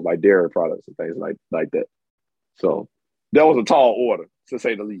from animals, like dairy products and things like that. So that was a tall order, to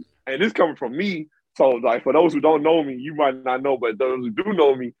say the least. And this coming from me, so like for those who don't know me, you might not know, but those who do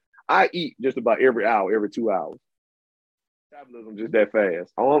know me, I eat just about every hour, every 2 hours. Metabolism just that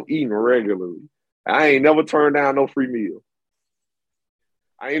fast. I'm eating regularly. I ain't never turned down no free meal.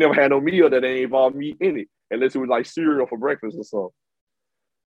 I ain't never had no meal that ain't involved meat in it, unless it was like cereal for breakfast or something.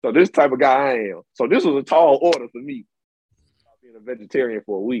 So this type of guy I am. So this was a tall order for me, being a vegetarian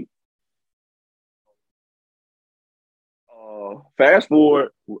for a week. Fast forward,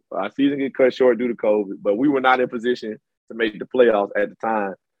 our season get cut short due to COVID, but we were not in position to make the playoffs at the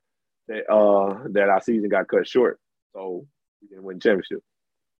time that our season got cut short. So we didn't win the championship.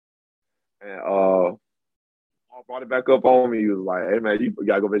 And brought it back up on me. He was like, "Hey man, you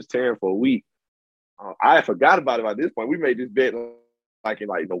gotta go vegetarian for a week." I forgot about it by this point. We made this bet like in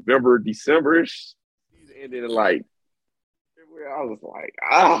like November, December-ish. And then like I was like,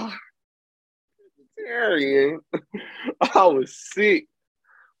 vegetarian. I was sick.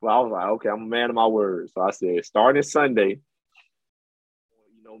 But I was like, okay, I'm a man of my word. So I said, starting Sunday,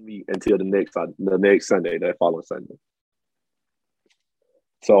 meat until the next Sunday, that following Sunday.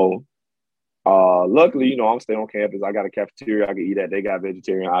 So luckily, I'm staying on campus. I got a cafeteria I can eat at. They got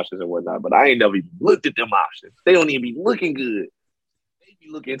vegetarian options and whatnot, but I ain't never even looked at them options. They don't even be looking good. They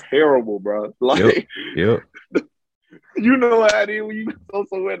be looking terrible, bro. Like, yep. You know how it is when you go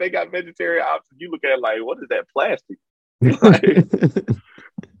somewhere they got vegetarian options. You look at it like, what is that plastic? Like,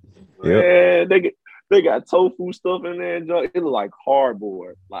 man, they got tofu stuff in there and junk. It look like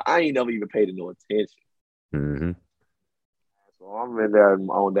cardboard. Like, I ain't never even paid it no attention. Mm-hmm. So I'm in there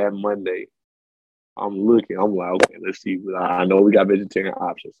on that Monday. I'm looking. I'm like, okay, let's see. I know we got vegetarian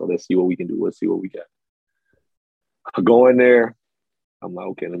options, so let's see what we can do. Let's see what we got. I go in there. I'm like,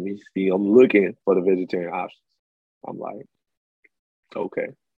 okay, let me see. I'm looking for the vegetarian options. I'm like, okay.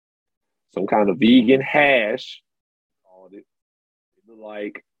 Some kind of vegan hash. Called it. It looked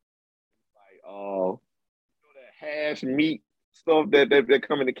like that hash meat stuff that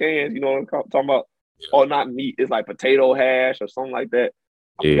come in the cans. You know what I'm talking about? Yeah. Or not meat. It's like potato hash or something like that.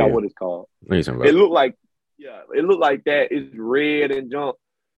 I forgot what it's called. It looked like that. It's red and junk.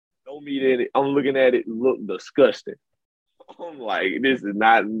 No meat in it. I'm looking at it. Look disgusting. I'm like, this is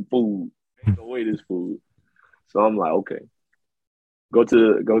not food. Ain't no way this food. So I'm like, okay. Go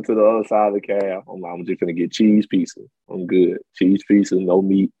to the other side of the cab. I'm like, I'm just gonna get cheese pizza. I'm good. Cheese pizza, no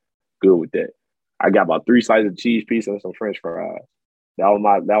meat. Good with that. I got about 3 slices of cheese pizza and some French fries. That was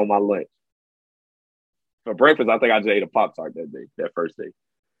my lunch. For breakfast, I think I just ate a Pop-Tart that first day.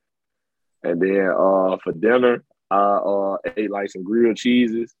 And then for dinner, I ate like some grilled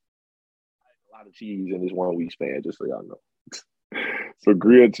cheeses. I ate a lot of cheese in this 1 week span, just so y'all know. So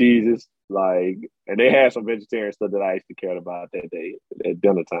grilled cheeses, and they had some vegetarian stuff that I actually cared about that day at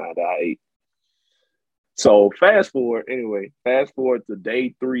dinner time that I ate. So fast forward to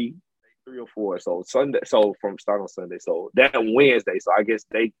day 3 or 4. So Sunday, so from start on Sunday. So that Wednesday, so I guess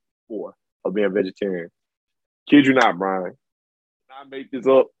day 4 of being vegetarian. Kid you not, Brian. I make this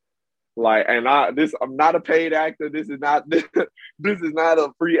up. I'm not a paid actor. This is not a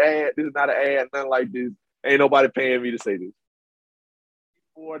free ad. This is not an ad, nothing like this. Ain't nobody paying me to say this.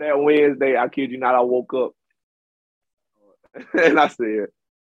 before that Wednesday, I kid you not, I woke up and I said,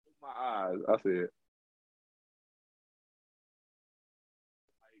 my eyes. I said,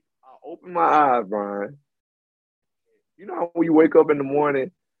 I opened my eyes, Brian. You know how when you wake up in the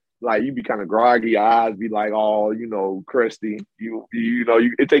morning, like you be kind of groggy, your eyes be like all, crusty.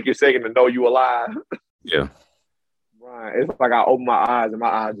 It take you a second to know you alive. Yeah. Right. It's like I opened my eyes and my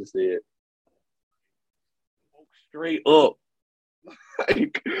eyes just said, straight up.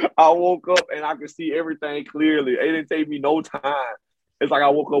 Like I woke up and I could see everything clearly. It didn't take me no time. It's like I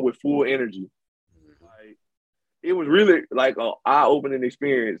woke up with full energy. Like it was really like an eye-opening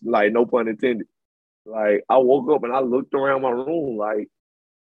experience, like no pun intended. Like I woke up and I looked around my room like,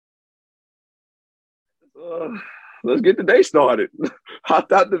 let's get the day started.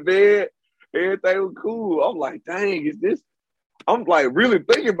 Hopped out the bed, everything was cool. I'm like, dang, is this? I'm like really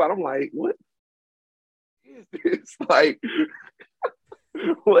thinking about it. I'm like, what is this? Like,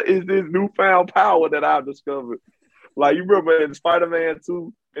 what is this newfound power that I've discovered? Like, you remember in Spider-Man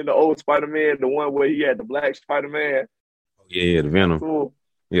 2, in the old Spider-Man, the one where he had the black Spider-Man? Yeah, the Venom. Cool.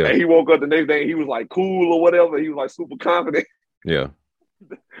 Yeah. And he woke up the next day and he was like cool or whatever. He was like super confident. Yeah.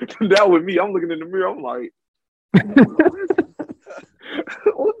 That was me. I'm looking in the mirror. I'm like,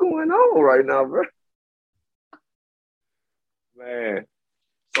 what's going on right now, bro? Man.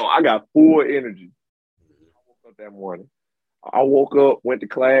 So I got full energy. I woke up that morning. I woke up, went to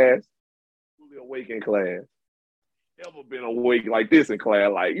class, fully awake in class. Never been awake like this in class.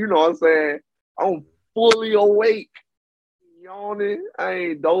 Like, you know what I'm saying? I'm fully awake, yawning. I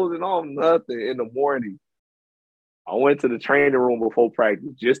ain't dozing off nothing in the morning. I went to the training room before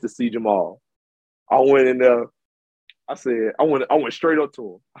practice just to see Jamal. I went in there. I said, I went straight up to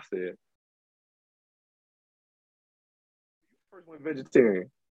him. I said, you first went vegetarian.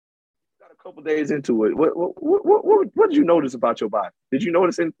 Got a couple days into it. What did you notice about your body? Did you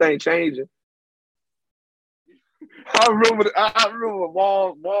notice anything changing? I remember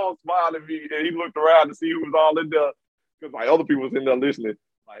Wall smiled at me and he looked around to see who was all in there because like other people was in there listening,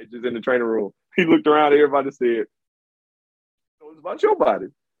 like just in the training room. He looked around, everybody said, "So it's about your body."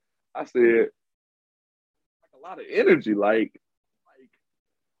 I said, like a lot of energy, like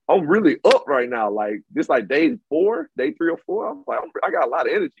I'm really up right now. Like this, like day 3 or 4. I'm like, I got a lot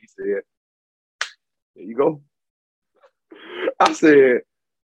of energy. He said, "There you go." I said,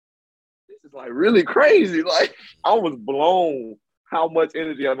 "This is like really crazy." Like I was blown how much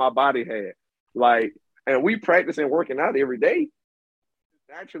energy my body had. Like, and we practicing working out every day.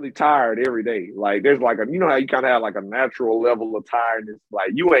 Naturally tired every day. Like there's like you know how you kind of have like a natural level of tiredness.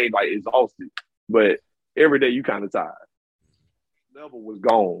 Like you ain't like exhausted, but every day you kind of tired. Level was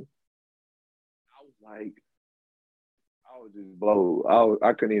gone. I was like, I was just blown.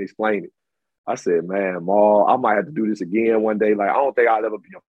 I couldn't even explain it. I said, man, Ma, I might have to do this again one day. Like, I don't think I'll ever be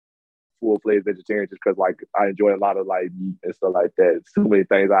a full-fledged vegetarian just because, like, I enjoy a lot of, like, meat and stuff like that. It's too many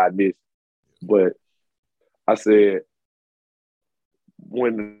things I miss. But I said,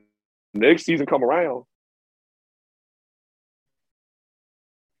 when the next season come around,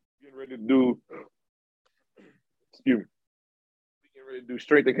 getting ready to do, getting ready to do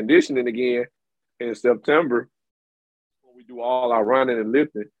strength and conditioning again in September, when we do all our running and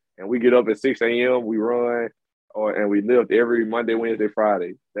lifting, and we get up at 6 a.m., we run, and we lift every Monday, Wednesday,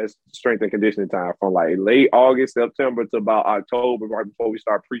 Friday. That's strength and conditioning time from like late August, September to about October, right before we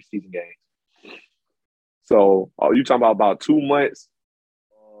start preseason games. So you talking about 2 months,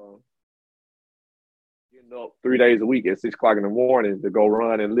 getting up 3 days a week at 6 o'clock in the morning to go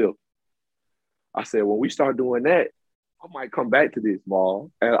run and lift. I said, when we start doing that, I might come back to this,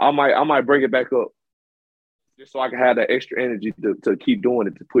 ball, and I might bring it back up. Just so I can have that extra energy to keep doing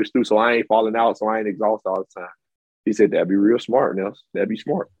it, to push through so I ain't falling out, so I ain't exhausted all the time. He said, that'd be real smart, Nels. That'd be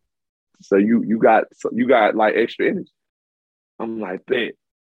smart. So you got like extra energy. I'm like, bet.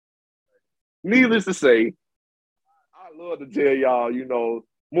 Needless to say, I love to tell y'all,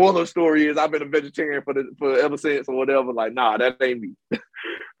 moral of the story is I've been a vegetarian for ever since or whatever. Like, nah, that ain't me.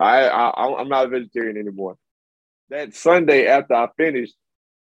 I'm not a vegetarian anymore. That Sunday after I finished,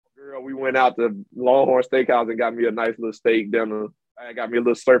 girl, we went out to Longhorn Steakhouse and got me a nice little steak dinner. I got me a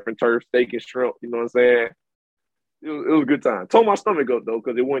little surf and turf, steak and shrimp. You know what I'm saying? It was a good time. Tore my stomach up, though,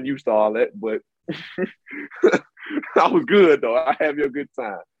 because it wasn't used to all that. But I was good, though. I had me a good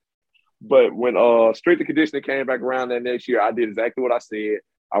time. But when strength and conditioning came back around that next year, I did exactly what I said.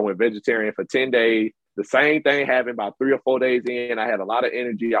 I went vegetarian for 10 days. The same thing happened about 3 or 4 days in. I had a lot of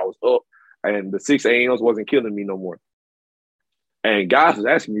energy. I was up, and the 6 a.m.s wasn't killing me no more. And guys was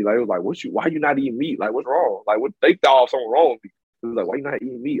asking me, like, it was like, why you not eating meat? Like, what's wrong? Like, what they thought something wrong with me. It was like, why you not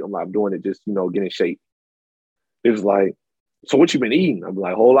eating meat? I'm like, I'm doing it just, get in shape. It was like, so what you been eating? I'm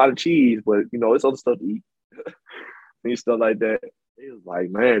like, a whole lot of cheese, but it's other stuff to eat. And stuff like that. He was like,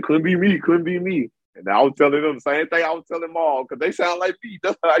 man, couldn't be me. And I was telling them the same thing I was telling Maul, because they sound like me.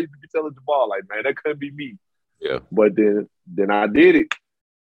 That's how I used to be telling Jamal, like, man, that couldn't be me. Yeah. But then I did it.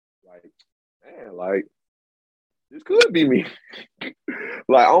 Like, man, like, this could be me.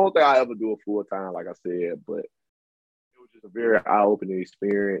 Like, I don't think I ever do it full time, like I said, but it was just a very eye-opening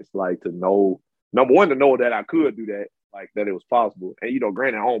experience, like, to know, number one, to know that I could do that, like, that it was possible. And,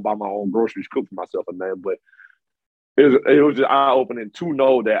 granted, I don't buy my own groceries, cook for myself and that, but it was just eye-opening to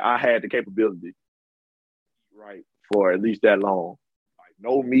know that I had the capability, right, for at least that long. Like,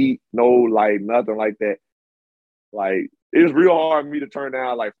 no meat, no, like, nothing like that. Like, it was real hard for me to turn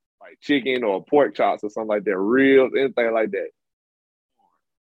down, like chicken or pork chops or something like that, anything like that.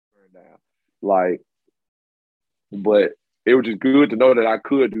 Turn down. Like, but it was just good to know that I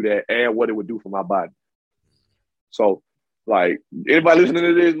could do that and what it would do for my body. So, like, anybody listening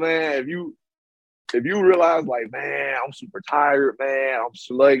to this, man, if you realize, like, man, I'm super tired, man, I'm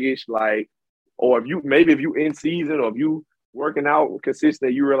sluggish, like, or if you in season, or if you working out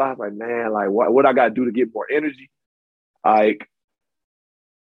consistent, you realize, like, man, like, what I got to do to get more energy, like,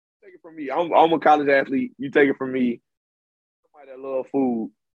 take it from me. I'm a college athlete. You take it from me. Somebody that love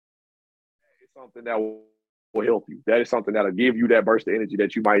food, it's something that will help you. That is something that'll give you that burst of energy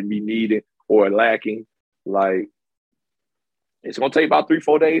that you might be needing or lacking. Like, it's gonna take about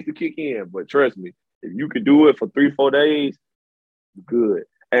 3-4 days to kick in, but trust me, if you could do it for 3-4 days, good.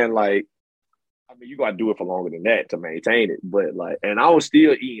 And, like, I mean, you gotta do it for longer than that to maintain it. But, like, and I was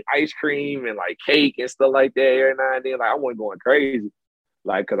still eating ice cream and, like, cake and stuff like that every now and then. Like, I wasn't going crazy,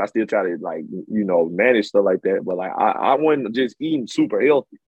 like, because I still try to, like, manage stuff like that. But, like, I wasn't just eating super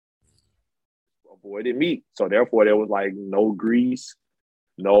healthy. Avoided meat, so therefore there was, like, no grease,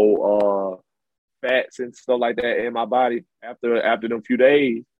 no fats and stuff like that in my body. After them few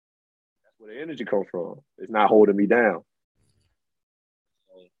days, that's where the energy comes from. It's not holding me down.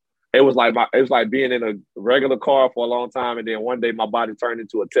 It was like being in a regular car for a long time, and then one day my body turned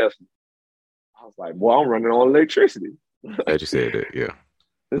into a Tesla. I was like, boy, I'm running on electricity. Glad you said that, yeah.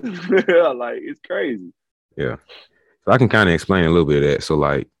 Yeah, like, it's crazy. Yeah. So I can kind of explain a little bit of that. So,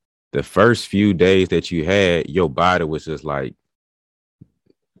 like, the first few days that you had, your body was just, like,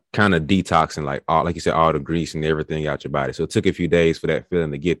 kind of detoxing, like, all, like you said, all the grease and everything out your body. So it took a few days for that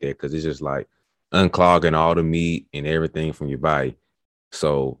feeling to get there, because it's just like unclogging all the meat and everything from your body.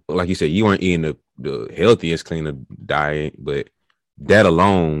 So, like you said, you weren't eating the healthiest, cleaner diet, but that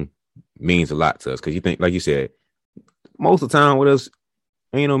alone means a lot to us, because you think, like you said, most of the time with us,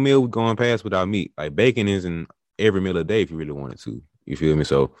 ain't no meal we're going past without meat. Like, bacon is in every meal a day if you really wanted to. You feel me?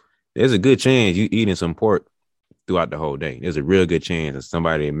 So there's a good chance you eating some pork throughout the whole day. There's a real good chance that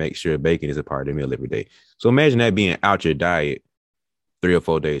somebody makes sure bacon is a part of the meal every day. So imagine that being out your diet 3 or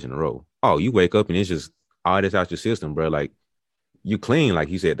 4 days in a row. Oh, you wake up and it's just all this out your system, bro. Like, you clean, like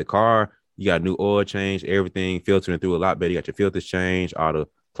you said, the car, you got new oil change, everything filtering through a lot better. You got your filters changed, all the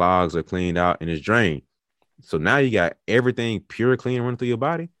clogs are cleaned out and it's drained. So now you got everything pure clean running through your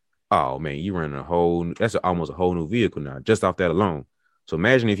body. Oh man, you running that's almost a whole new vehicle now, just off that alone. So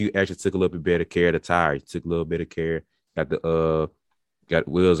imagine if you actually took a little bit better care of the tires, took a little bit of care, got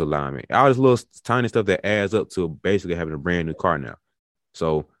wheels alignment, all this little tiny stuff that adds up to basically having a brand new car now.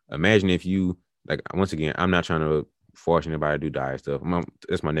 So imagine if you, like, once again, I'm not trying to force anybody to do diet stuff.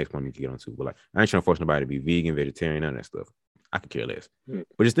 That's my next one to get onto. But, like, I ain't trying to force nobody to be vegan, vegetarian, none of that stuff. I could care less.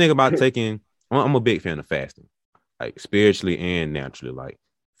 But just think about taking. I'm a big fan of fasting, like, spiritually and naturally, like,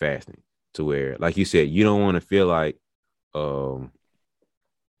 fasting, to where, like you said, you don't want to feel like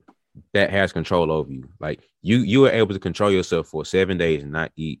that has control over you. Like, you are able to control yourself for 7 days and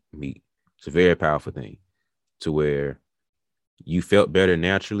not eat meat. It's a very powerful thing, to where you felt better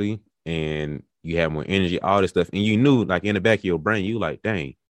naturally and you have more energy, all this stuff. And you knew, like, in the back of your brain, you like,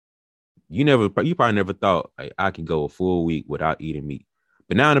 dang, you probably never thought, like, I could go a full week without eating meat.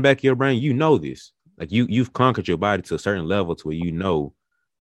 But now in the back of your brain, you know this. Like, you've conquered your body to a certain level to where you know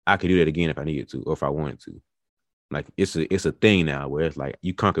I could do that again if I needed to or if I wanted to. Like, it's a thing now where it's like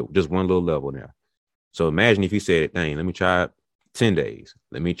you conquered just one little level now. So imagine if you said, dang, let me try 10 days.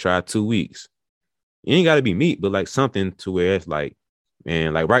 Let me try 2 weeks. You ain't got to be meat, but, like, something to where it's like,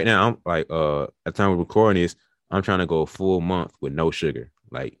 man, like, right now, I'm like, at the time we're recording this, I'm trying to go a full month with no sugar.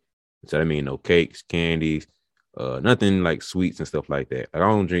 Like, so I mean, no cakes, candies, nothing like sweets and stuff like that. Like, I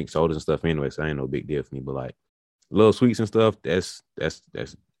don't drink sodas and stuff anyway, so ain't no big deal for me. But, like, little sweets and stuff, that's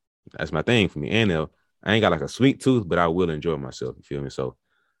my thing for me. And I ain't got, like, a sweet tooth, but I will enjoy myself. You feel me? So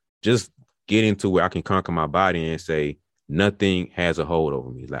just getting to where I can conquer my body and say nothing has a hold over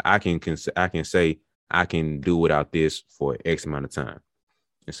me. Like, I can say I can do without this for X amount of time.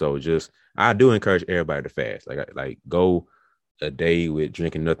 And so I do encourage everybody to fast. Like go a day with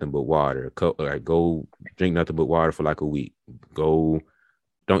drinking nothing but water. Like go drink nothing but water for like a week. Go,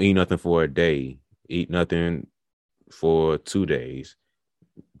 don't eat nothing for a day. Eat nothing for 2 days.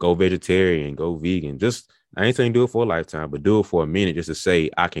 Go vegetarian, go vegan. I ain't saying do it for a lifetime, but do it for a minute just to say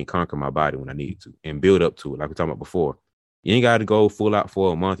I can conquer my body when I need to and build up to it. Like we talking about before. You ain't got to go full out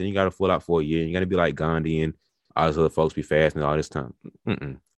for a month, and you got to full out for a year. You got to be like Gandhi and all those other folks be fasting all this time.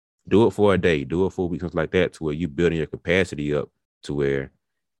 Do it for a day. Do it for a week, something like that, to where you building your capacity up to where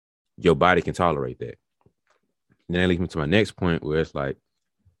your body can tolerate that. And that leads me to my next point, where it's like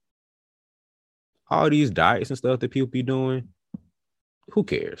all these diets and stuff that people be doing, who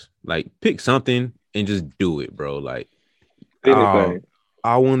cares? Like, pick something and just do it, bro. Like,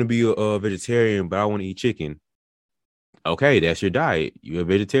 I want to be a vegetarian, but I want to eat chicken. Okay, that's your diet. You're a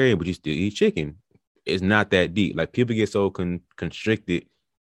vegetarian, but you still eat chicken. It's not that deep. Like, people get so constricted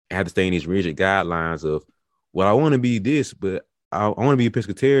and have to stay in these rigid guidelines of, well, I want to be this, but I want to be a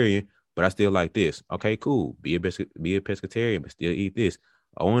pescatarian, but I still like this. Okay, cool. Be a pescatarian, but still eat this.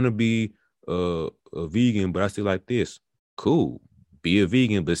 I want to be a vegan, but I still like this. Cool. Be a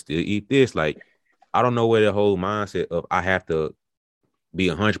vegan, but still eat this. Like, I don't know where the whole mindset of I have to be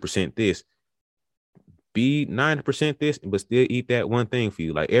 100% this. Be 90% this, but still eat that one thing for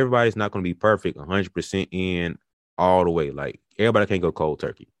you. Like, everybody's not going to be perfect 100% in all the way. Like, everybody can't go cold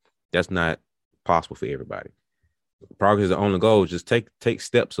turkey. That's not possible for everybody. Progress is the only goal. Just take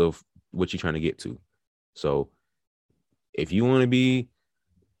steps of what you're trying to get to. So if you want to be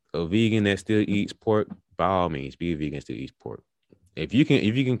a vegan that still eats pork, by all means, be a vegan that still eats pork. If you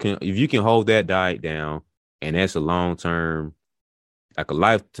can hold that diet down, and that's a long-term, like a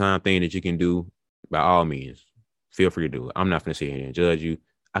lifetime thing that you can do, by all means, feel free to do it. I'm not going to sit here and judge you.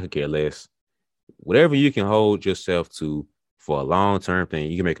 I could care less. Whatever you can hold yourself to for a long-term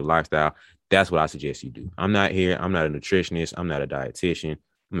thing, you can make a lifestyle. That's what I suggest you do. I'm not a nutritionist. I'm not a dietitian.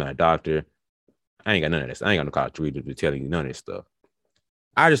 I'm not a doctor. I ain't got none of this. I ain't got no college degree to be telling you none of this stuff.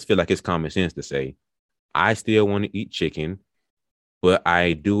 I just feel like it's common sense to say, I still want to eat chicken, but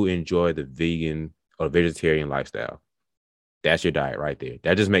I do enjoy the vegan or vegetarian lifestyle. That's your diet right there.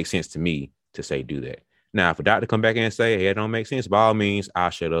 That just makes sense to me to say do that. Now, if a doctor come back in and say, hey, it don't make sense, by all means, I'll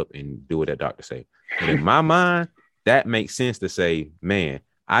shut up and do what that doctor say. But in my mind, that makes sense to say, man,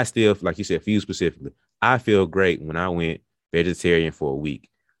 I still, like you said, for you specifically, I feel great when I went vegetarian for a week.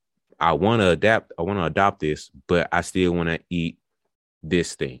 I want to adopt this, but I still want to eat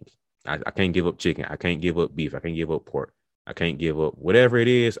this thing. I can't give up chicken. I can't give up beef. I can't give up pork. I can't give up whatever it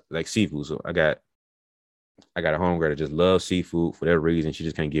is, like seafood. So I got a homegirl that just loves seafood for whatever reason. She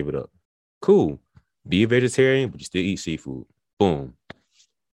just can't give it up. Cool. Be a vegetarian, but you still eat seafood. Boom.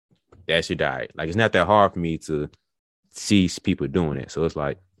 That's your diet. Like, it's not that hard for me to see people doing it. So it's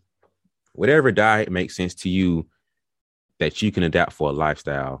like, whatever diet makes sense to you that you can adapt for a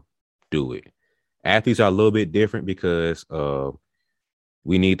lifestyle, do it. Athletes are a little bit different because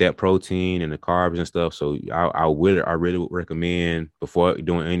we need that protein and the carbs and stuff. So I really would recommend, before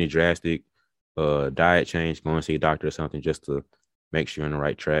doing any drastic diet change, go and see a doctor or something just to make sure you're on the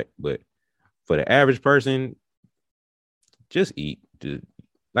right track. But for the average person, just eat.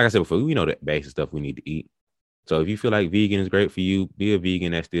 Like I said before, we know the basic stuff we need to eat. So if you feel like vegan is great for you, be a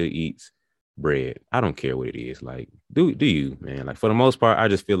vegan that still eats bread. I don't care what it is. Like, do you, man? Like, for the most part, I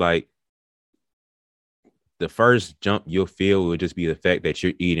just feel like the first jump you'll feel will just be the fact that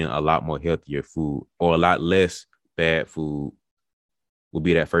you're eating a lot more healthier food, or a lot less bad food will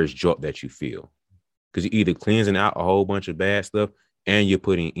be that first jump that you feel. Because you're either cleansing out a whole bunch of bad stuff and you're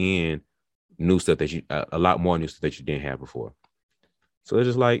putting in new stuff a lot more new stuff that you didn't have before. So it's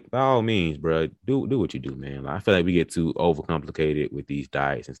just like, by all means, bro, do what you do, man. Like, I feel like we get too overcomplicated with these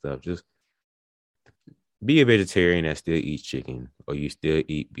diets and stuff. Just be a vegetarian that still eats chicken, or you still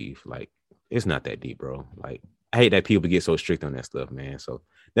eat beef. Like, it's not that deep, bro. Like, I hate that people get so strict on that stuff, man. So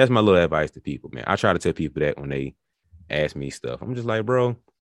that's my little advice to people, man. I try to tell people that when they ask me stuff. I'm just like, bro,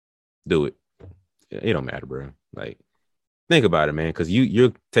 do it. It don't matter, bro. Like, think about it, man, because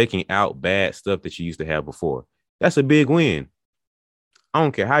you're taking out bad stuff that you used to have before. That's a big win. I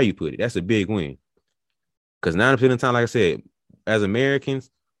don't care how you put it. That's a big win. Because 90% of the time, like I said, as Americans,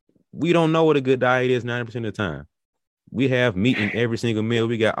 we don't know what a good diet is 90% of the time. We have meat in every single meal.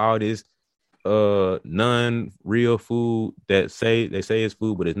 We got all this non-real food that they say it's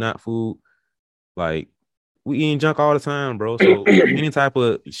food, but it's not food. Like, we eating junk all the time, bro. So any type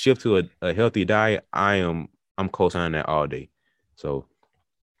of shift to a healthy diet, I'm co-signing that all day. So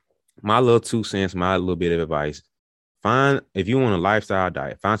my little 2 cents, my little bit of advice: if you want a lifestyle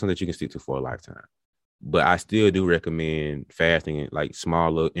diet, find something that you can stick to for a lifetime. But I still do recommend fasting in like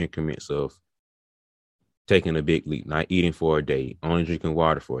smaller increments of taking a big leap, not eating for a day, only drinking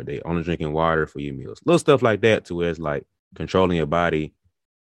water for a day, only drinking water for your meals. Little stuff like that to where it's like controlling your body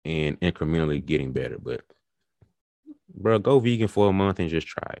and incrementally getting better. But bro, go vegan for a month and just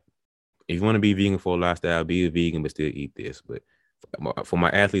try it. If you want to be vegan for a lifestyle, be a vegan, but still eat this. But for my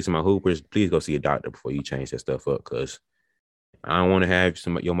athletes and my hoopers, please go see a doctor before you change that stuff up, because I don't want to have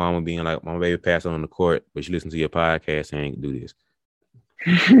your mama being like, my baby passed on the court, but she listens to your podcast and ain't do this.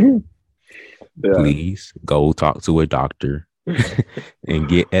 Yeah. Please go talk to a doctor and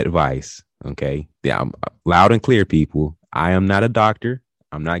get advice. Okay. Yeah, I'm loud and clear, people. I am not a doctor.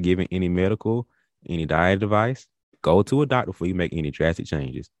 I'm not giving any medical, any diet advice. Go to a doctor before you make any drastic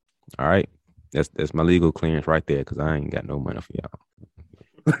changes. All right. That's my legal clearance right there, because I ain't got no money for y'all.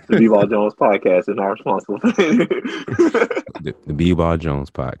 The B-Ball Jones podcast is not responsible for the B-Ball Jones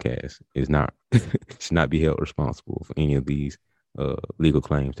podcast is not should not be held responsible for any of these legal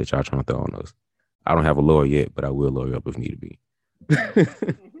claims that y'all trying to throw on us. I don't have a lawyer yet, but I will lawyer up if need to be.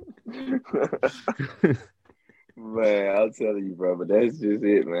 Man, I'll tell you, bro, but that's just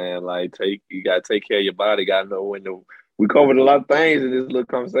it, man. Like, you gotta take care of your body. Gotta know when to. We covered a lot of things in this little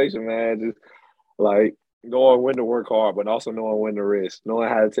conversation, man. Just like knowing when to work hard, but also knowing when to rest, knowing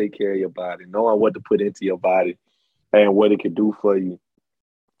how to take care of your body, knowing what to put into your body, and what it can do for you.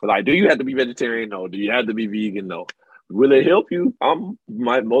 But like, do you have to be vegetarian? No. Do you have to be vegan? No. Will it help you?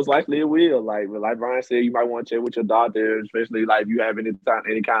 Most likely it will. Like Brian said, you might want to check with your doctor, especially like if you have any kind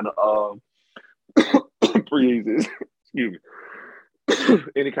of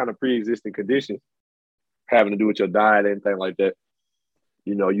any kind of pre-existing condition having to do with your diet, anything like that.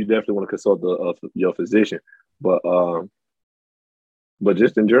 You know, you definitely want to consult your physician. But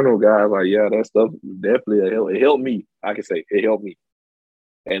just in general, guys, like, yeah, that stuff definitely it helped me. I can say it helped me,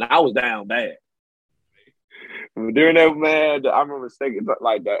 and I was down bad. During that, man, I remember thinking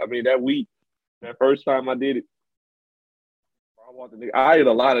like that. I mean, that week, that first time I did it, I ate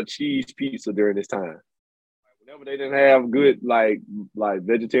a lot of cheese pizza during this time. Whenever they didn't have good like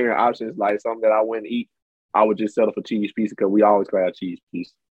vegetarian options, like something that I wouldn't eat, I would just settle for cheese pizza, because we always have cheese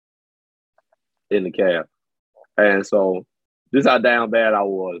pizza in the cab. And so this is how down bad I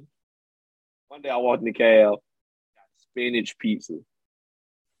was. One day I walked in the cab, got spinach pizza.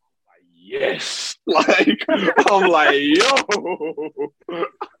 Yes. Like, I'm like, yo.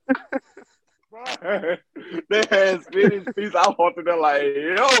 They had spinach pizza. I walked in there like,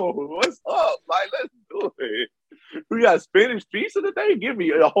 yo, what's up? Like, let's do it. We got spinach pizza today? Give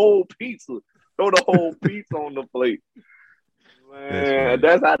me a whole pizza. Throw the whole pizza on the plate. Man,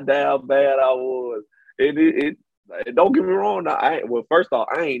 that's how damn bad I was. It don't get me wrong. First off,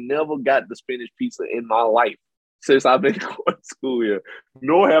 I ain't never got the spinach pizza in my life since I've been going to school here.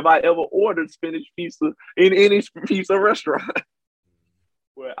 Nor have I ever ordered spinach pizza in any pizza restaurant.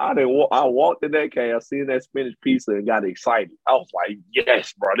 Well, I walked in that cab, seen that spinach pizza, and got excited. I was like,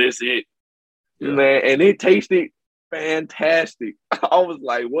 yes, bro, this is it. Yeah. Man, and it tasted fantastic. I was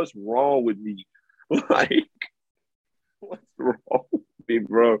like, what's wrong with me? Like, what's wrong with me,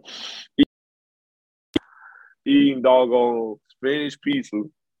 bro? Eating doggone spinach pizza,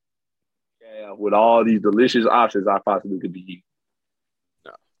 yeah, with all these delicious options I possibly could be eating.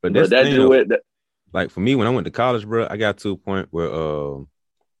 No, but that's that do it. Like for me, when I went to college, bro, I got to a point where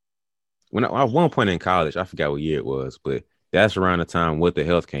when at one point in college, I forgot what year it was, but that's around the time What the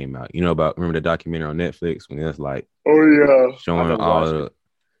Health came out. You know remember the documentary on Netflix when it's like, oh yeah, showing all the,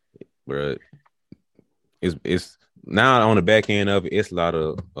 bro. It's now on the back end of it. It's a lot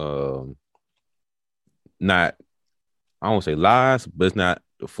of not, I won't say lies, but it's not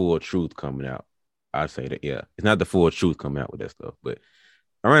the full truth coming out. I'd say that, yeah, it's not the full truth coming out with that stuff. But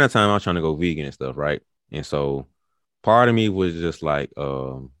around that time, I was trying to go vegan and stuff, right? And so part of me was just like,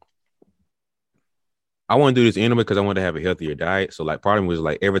 I want to do this anyway because I want to have a healthier diet. So like part of me was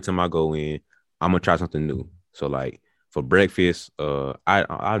like, every time I go in, I'm gonna try something new. So like for breakfast,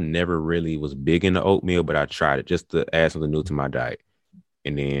 I never really was big into oatmeal, but I tried it just to add something new to my diet.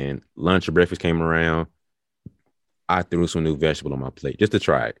 And then lunch or breakfast came around, I threw some new vegetable on my plate just to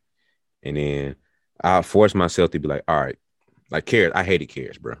try it. And then I forced myself to be like, all right, like carrots. I hated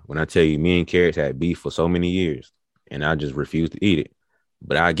carrots, bro. When I tell you, me and carrots had beef for so many years, and I just refused to eat it.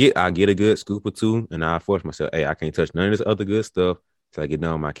 But I get a good scoop or two, and I force myself, hey, I can't touch none of this other good stuff till I get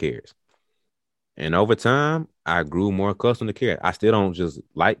done with my carrots. And over time, I grew more accustomed to carrots. I still don't just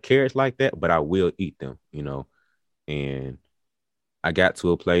like carrots like that, but I will eat them, you know. And I got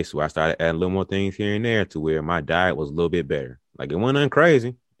to a place where I started adding a little more things here and there to where my diet was a little bit better. Like it wasn't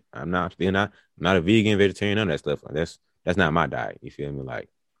crazy. I'm not a vegan, vegetarian, none of that stuff. That's not my diet. You feel me? Like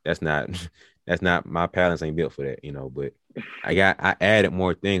that's not that's not my palates ain't built for that, you know. But I added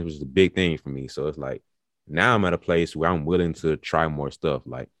more things, which is a big thing for me. So it's like now I'm at a place where I'm willing to try more stuff.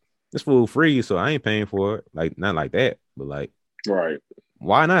 Like this food free, so I ain't paying for it. Like not like that, but like Right.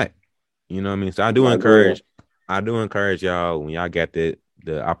 why not? You know what I mean? So I do encourage y'all when y'all got the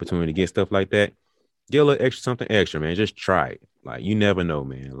opportunity to get stuff like that, get a little extra something extra, man. Just try it. Like you never know,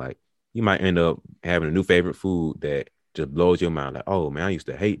 man. Like you might end up having a new favorite food that just blows your mind. Like, oh man, I used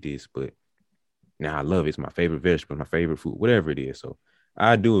to hate this, but now I love it. It's my favorite vegetable, my favorite food, whatever it is. So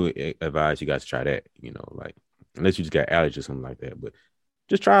I do advise you guys to try that, you know, like unless you just got allergies or something like that. But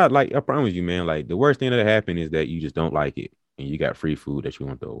just try it. Like I promise you, man, like the worst thing that happen is that you just don't like it and you got free food that you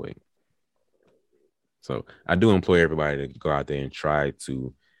want to throw away. So I do employ everybody to go out there and try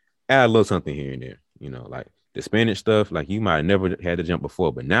to add a little something here and there. You know, like the spinach stuff, like you might have never had to jump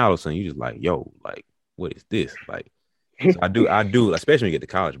before, but now all of a sudden you just like, yo, like, what is this? Like, so I do, especially when you get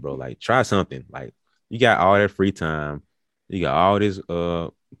to college, bro. Like, try something. Like, you got all that free time, you got all this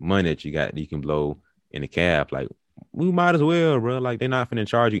money that you can blow in the cab. Like, we might as well, bro. Like, they're not finna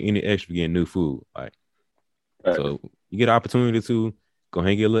charge you any extra for getting new food. Like, so you get an opportunity to go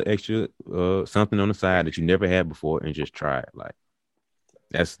ahead and get a little extra something on the side that you never had before and just try it. Like,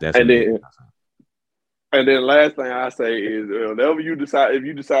 that's and then last thing I say is whenever you decide, if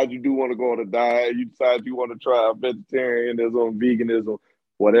you decide you do want to go on a diet, you decide you want to try vegetarianism, veganism,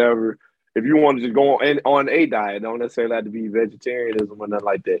 whatever. If you want to just go on a diet, don't necessarily have to be vegetarianism or nothing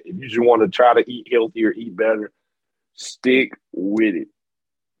like that. If you just want to try to eat healthier, eat better, stick with it.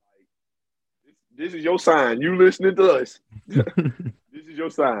 This is your sign. You listening to us. This is your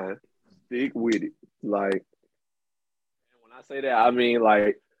sign. Stick with it. Like, when I say that, I mean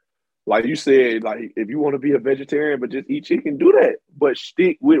like you said, like if you want to be a vegetarian but just eat chicken, do that. But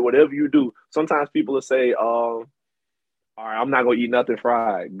stick with whatever you do. Sometimes people will say, all right, I'm not gonna eat nothing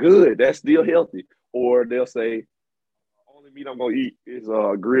fried. Good, that's still healthy. Or they'll say, only meat I'm gonna eat is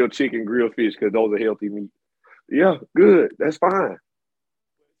grilled chicken, grilled fish, because those are healthy meat. Yeah, good. That's fine.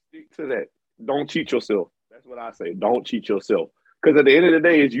 Stick to that. Don't cheat yourself. That's what I say. Don't cheat yourself. Because at the end of the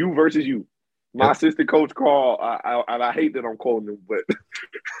day, it's you versus you. My assistant coach Carl, I hate that I'm quoting him, but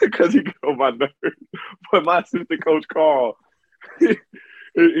because he get on my nerves. But my assistant coach Carl, his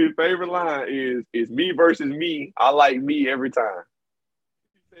favorite line is me versus me. I like me every time.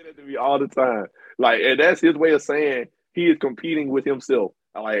 He say that to me all the time. Like, and that's his way of saying he is competing with himself.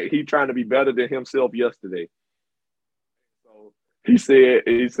 Like he's trying to be better than himself yesterday. So he said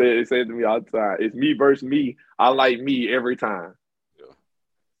to me all the time, it's me versus me. I like me every time.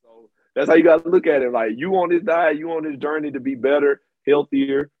 That's how you got to look at it. Like, you on this diet, you on this journey to be better,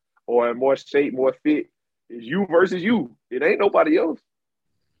 healthier, or in more shape, more fit. It's you versus you. It ain't nobody else.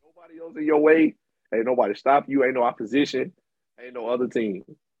 Nobody else in your way. Ain't nobody stop you. Ain't no opposition. Ain't no other team.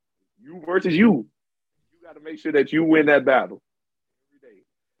 You versus you. You got to make sure that you win that battle every day.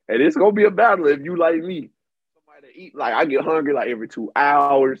 And it's going to be a battle if you like me. Somebody that eat, like, I get hungry like every 2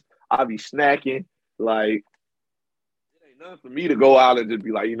 hours. I be snacking. Like, nothing for me to go out and just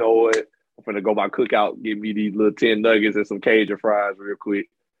be like, you know what? I'm finna go by Cookout, get me these little 10 nuggets and some Cajun fries real quick.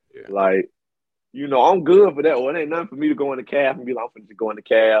 Yeah. Like, you know, I'm good for that. Well, it ain't nothing for me to go in the cab and be like, I'm finna just go in the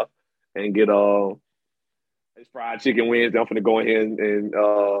cab and get this fried chicken Wednesday. I'm finna go in here and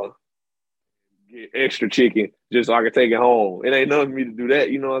get extra chicken just so I can take it home. It ain't nothing for me to do that.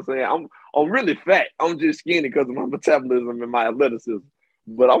 You know what I'm saying? I'm really fat. I'm just skinny because of my metabolism and my athleticism.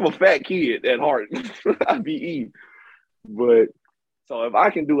 But I'm a fat kid at heart. I be eating. But so if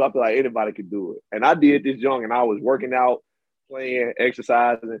I can do it, I feel like anybody can do it. And I did this young, and I was working out, playing,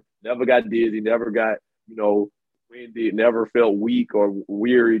 exercising, never got dizzy, never got, winded, never felt weak or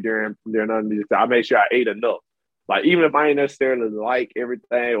weary during none of these. I made sure I ate enough. Like, even if I ain't necessarily like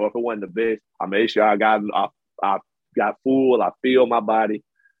everything or if it wasn't the best, I made sure I got full, I filled my body.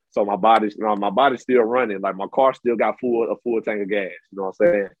 So my body's still running. Like, my car still got a full tank of gas. You know what I'm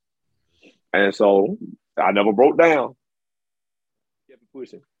saying? And so I never broke down. Kept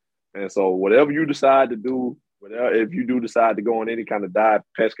pushing. And so whatever you decide to do, if you do decide to go on any kind of diet,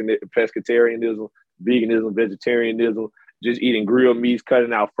 pescatarianism, veganism, vegetarianism, just eating grilled meats,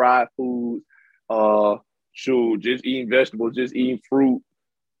 cutting out fried foods, just eating vegetables, just eating fruit,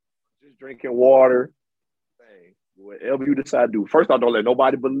 just drinking water, whatever you decide to do. First off, don't let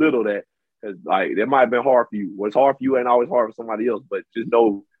nobody belittle that, because like that might have been hard for you. What's hard for you ain't always hard for somebody else, but just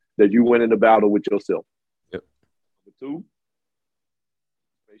know that you win in the battle with yourself. Yep. Number 2,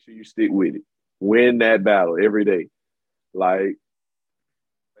 make sure you stick with it. Win that battle every day. Like,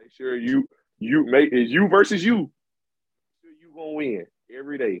 make sure you it's you versus you. Make sure you gonna win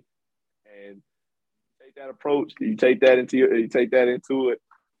every day. And take that approach. You take that into it.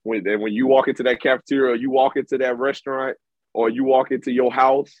 when you walk into that cafeteria, or you walk into that restaurant, or you walk into your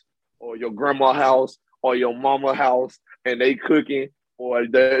house, or your grandma's house, or your mama's house, and they cooking, or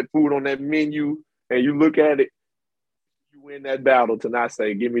the food on that menu, and you look at it, you win that battle to not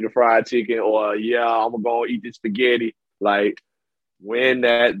say, give me the fried chicken, or yeah, I'm gonna go eat the spaghetti. Like, win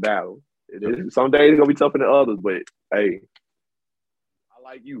that battle. Some days it's gonna be tougher than others, but hey, I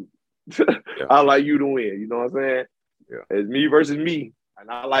like you. I like you to win. You know what I'm saying? Yeah. It's me versus me,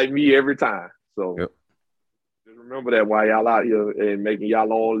 and I like me every time. So just remember that while y'all out here and making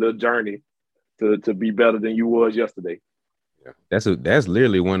y'all own little journey to be better than you was yesterday. Yeah. That's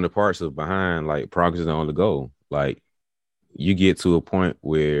literally one of the parts of behind like progress on the goal. Like, you get to a point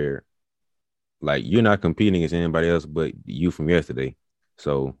where like you're not competing against anybody else but you from yesterday.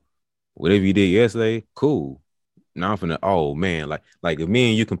 So whatever you did yesterday, cool. Now I'm finna, oh man, like if me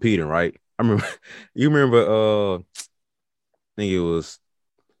and you competing, right? I remember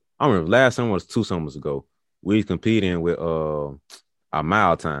I remember last summer was 2 summers ago. We was competing with our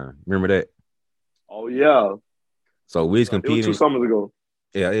mile time. Remember that? Oh yeah. So we was competing. It was 2 summers ago.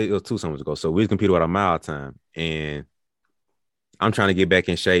 Yeah, it was 2 summers ago. So we was competing with our mile time, and I'm trying to get back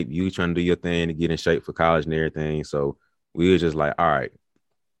in shape. You trying to do your thing to get in shape for college and everything. So we were just like, all right,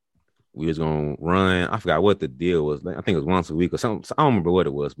 we was gonna run. I forgot what the deal was. I think it was once a week or something. I don't remember what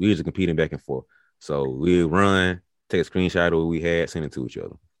it was. We were just competing back and forth. So we would run, take a screenshot of what we had, send it to each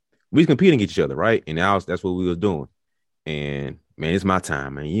other. We was competing against each other, right? And that's what we was doing. And man, it's my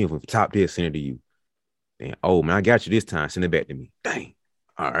time, man. You top this, send it to you. And oh man, I got you this time. Send it back to me. Dang.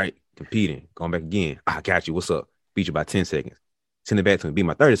 All right, competing, going back again. I got you. What's up? Beat you by 10 seconds. Send it back to me. Beat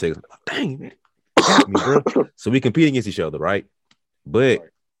my 30 seconds. Dang, man. Got me, bro. So we compete against each other, right? But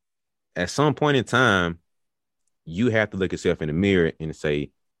at some point in time, you have to look yourself in the mirror and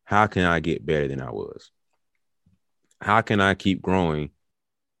say, how can I get better than I was? How can I keep growing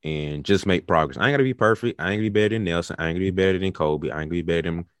and just make progress? I ain't got to be perfect. I ain't going to be better than Nelson. I ain't going to be better than Kobe. I ain't going to be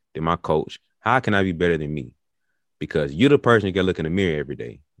better than my coach. How can I be better than me? Because you're the person you got to look in the mirror every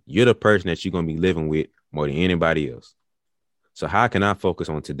day. You're the person that you're going to be living with more than anybody else. So how can I focus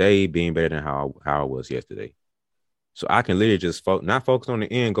on today being better than how I was yesterday? So I can literally just not focus on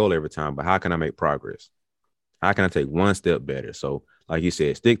the end goal every time, but how can I make progress? How can I take one step better? So like you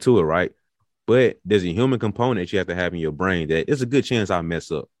said, stick to it, right? But there's a human component that you have to have in your brain that it's a good chance I'll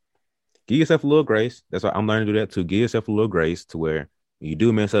mess up. Give yourself a little grace. That's why I'm learning to do that too. Give yourself a little grace to where when you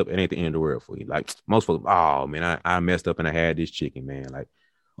do mess up, it ain't the end of the world for you. Like most folks, oh man, I messed up and I had this chicken, man. Like,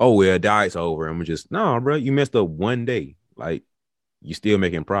 oh well, diet's over. I'm just, no, bro, you messed up one day. Like, you still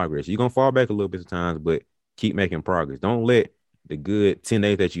making progress. You're gonna fall back a little bit sometimes, but keep making progress. Don't let the good 10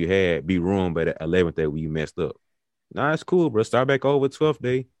 days that you had be ruined by the 11th day where you messed up. Nah, it's cool, bro. Start back over 12th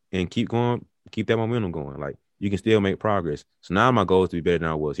day and keep going, keep that momentum going. Like, you can still make progress. So now my goal is to be better than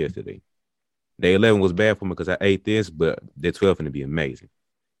I was yesterday. Day 11 was bad for me because I ate this, but day 12 going to be amazing.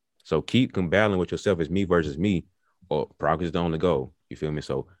 So keep battling with yourself as me versus me, or progress is the only goal. You feel me?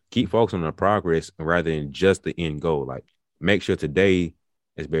 So keep focusing on the progress rather than just the end goal. Like, make sure today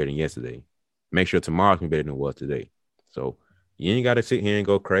is better than yesterday. Make sure tomorrow can be better than it was today. So you ain't got to sit here and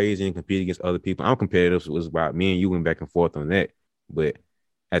go crazy and compete against other people. I'm competitive. So it was about me and you went back and forth on that. But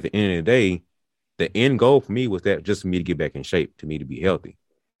at the end of the day, the end goal for me was that just for me to get back in shape, to me to be healthy.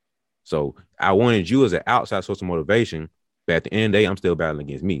 So I wanted you as an outside source of motivation, but at the end of the day, I'm still battling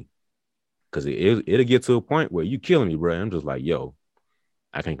against me. Because it'll get to a point where you killing me, bro. I'm just like, yo,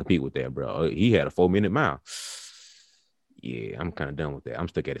 I can't compete with that, bro. He had a 4-minute mile. Yeah, I'm kind of done with that. I'm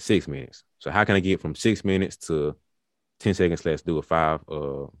stuck at 6 minutes. So how can I get from 6 minutes to 10 seconds? Let's do a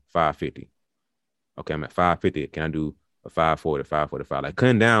 5:50. Okay, I'm at 5:50. Can I do a 5:40, 5:45? Like,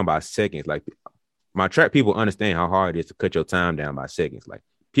 cutting down by seconds. Like, my track people understand how hard it is to cut your time down by seconds. Like,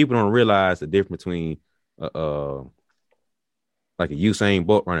 people don't realize the difference between like a Usain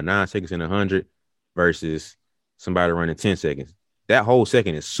Bolt running 9 seconds in 100 versus somebody running 10 seconds. That whole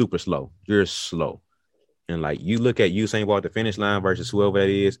second is super slow. You're slow. And like, you look at Usain Bolt at the finish line versus whoever that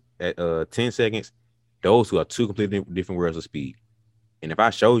is at 10 seconds, those two are two completely different worlds of speed. And if I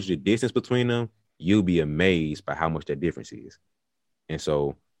showed you the distance between them, you'll be amazed by how much that difference is. And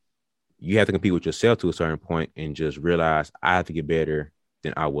so you have to compete with yourself to a certain point and just realize I have to get better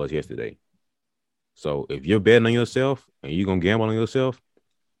than I was yesterday. So if you're betting on yourself and you're going to gamble on yourself,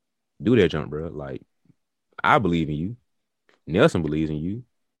 do that jump, bro. Like, I believe in you. Nelson believes in you.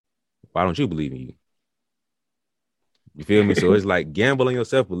 Why don't you believe in you? You feel me? So it's like, gamble on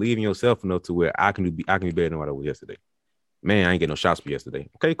yourself, believe in yourself enough to where I can be better than what I was yesterday. Man, I ain't getting no shots for yesterday.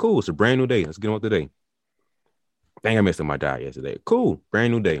 Okay, cool. It's a brand new day. Let's get on with today. Dang, I messed up my diet yesterday. Cool.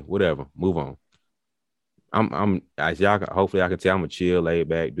 Brand new day. Whatever. Move on. As y'all, hopefully I can tell I'm a chill, laid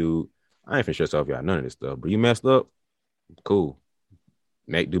back dude. I ain't finna stress off y'all none of this stuff. But you messed up, cool.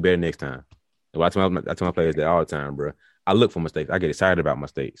 Do better next time. I tell my players that all the time, bro. I look for mistakes. I get excited about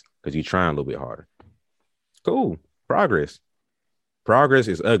mistakes because you're trying a little bit harder. Cool. Progress. Progress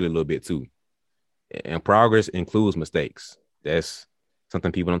is ugly a little bit too. And progress includes mistakes. That's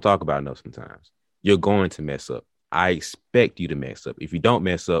something people don't talk about enough sometimes. You're going to mess up. I expect you to mess up. If you don't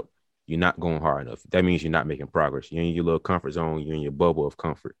mess up, you're not going hard enough. That means you're not making progress. You're in your little comfort zone. You're in your bubble of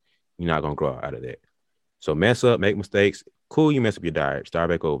comfort. You're not going to grow out of that. So mess up, make mistakes. Cool, you mess up your diet. Start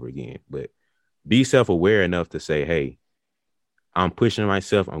back over again. But be self-aware enough to say, hey, I'm pushing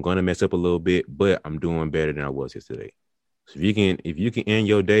myself. I'm going to mess up a little bit, but I'm doing better than I was yesterday. So if you can end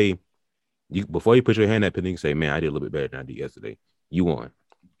your day, before you put your hand up, you can say, man, I did a little bit better than I did yesterday. You won.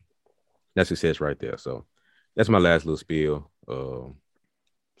 That's success right there. So that's my last little spiel. So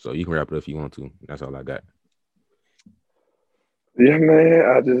you can wrap it up if you want to. That's all I got. Yeah,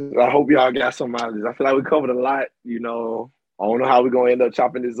 man. I hope y'all got some out of this. I feel like we covered a lot. I don't know how we're gonna end up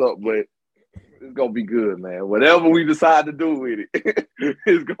chopping this up, but it's gonna be good, man. Whatever we decide to do with it,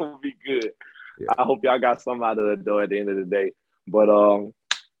 it's gonna be good. Yeah. I hope y'all got something out of it though at the end of the day. But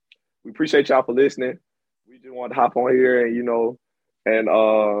we appreciate y'all for listening. We just want to hop on here and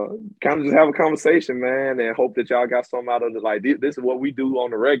kind of just have a conversation, man, and hope that y'all got something out of it. Like this is what we do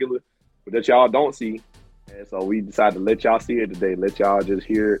on the regular, but that y'all don't see. And so we decided to let y'all see it today. Let y'all just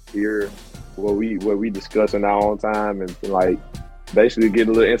hear what we discuss in our own time, and like basically get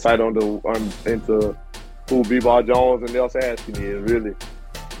a little insight into who B-Ball Jones and Nelson Haskins is really.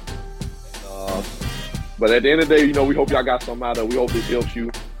 But at the end of the day, we hope y'all got something out of it. We hope this helps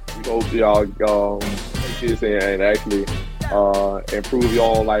you. We hope y'all take this and actually improve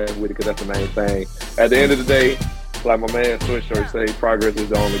your own life with it, because that's the main thing. At the end of the day, like my man Sweatshirt say, progress is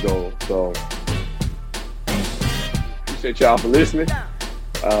the only goal. So appreciate y'all for listening.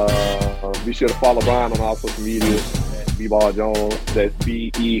 Be sure to follow Brian on all social media at B-Ball Jones. That's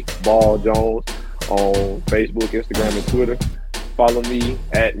B-E-Ball Jones on Facebook, Instagram, and Twitter. Follow me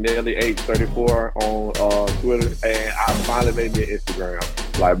at NellyH34 on Twitter, and I finally made me an Instagram.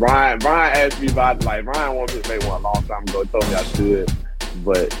 Like Brian asked me about it. Like Brian wanted me to make one a long time ago. He told me I should,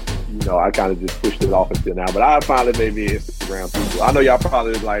 but I kind of just pushed it off until now. But I finally made me an Instagram too. I know y'all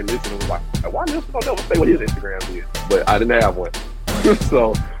probably like listening, like, why Nelson don't never say what his Instagram is? But I didn't have one,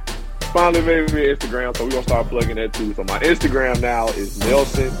 so finally made me an Instagram. So we're gonna start plugging that too. So my Instagram now is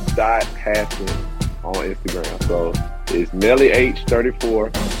Nelson.Haskins on Instagram. So it's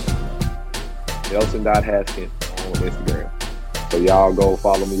NellyH34, Nelson.Haskins on Instagram. So y'all go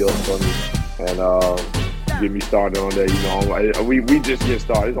follow me up for me and get me started on there. We just get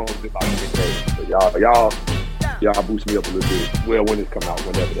started. It's only been about 10 days. So y'all boost me up a little bit. Well, when it come out,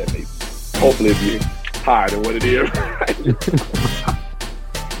 whenever that may be. Hopefully it'll be higher than what it is.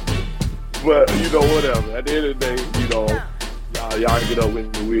 But whatever. At the end of the day, y'all get up with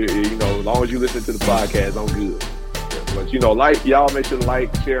me. As long as you listen to the podcast, I'm good. But y'all make sure to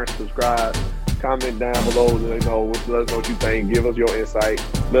like, share, and subscribe. Comment down below. Let us know what you think. Give us your insight.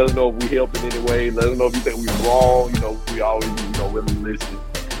 Let us know if we helped in any way. Let us know if you think we're wrong. We always willing to listen,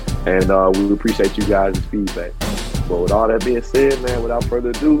 and we appreciate you guys' feedback. But with all that being said, man, without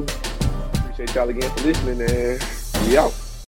further ado, appreciate y'all again for listening, and we out.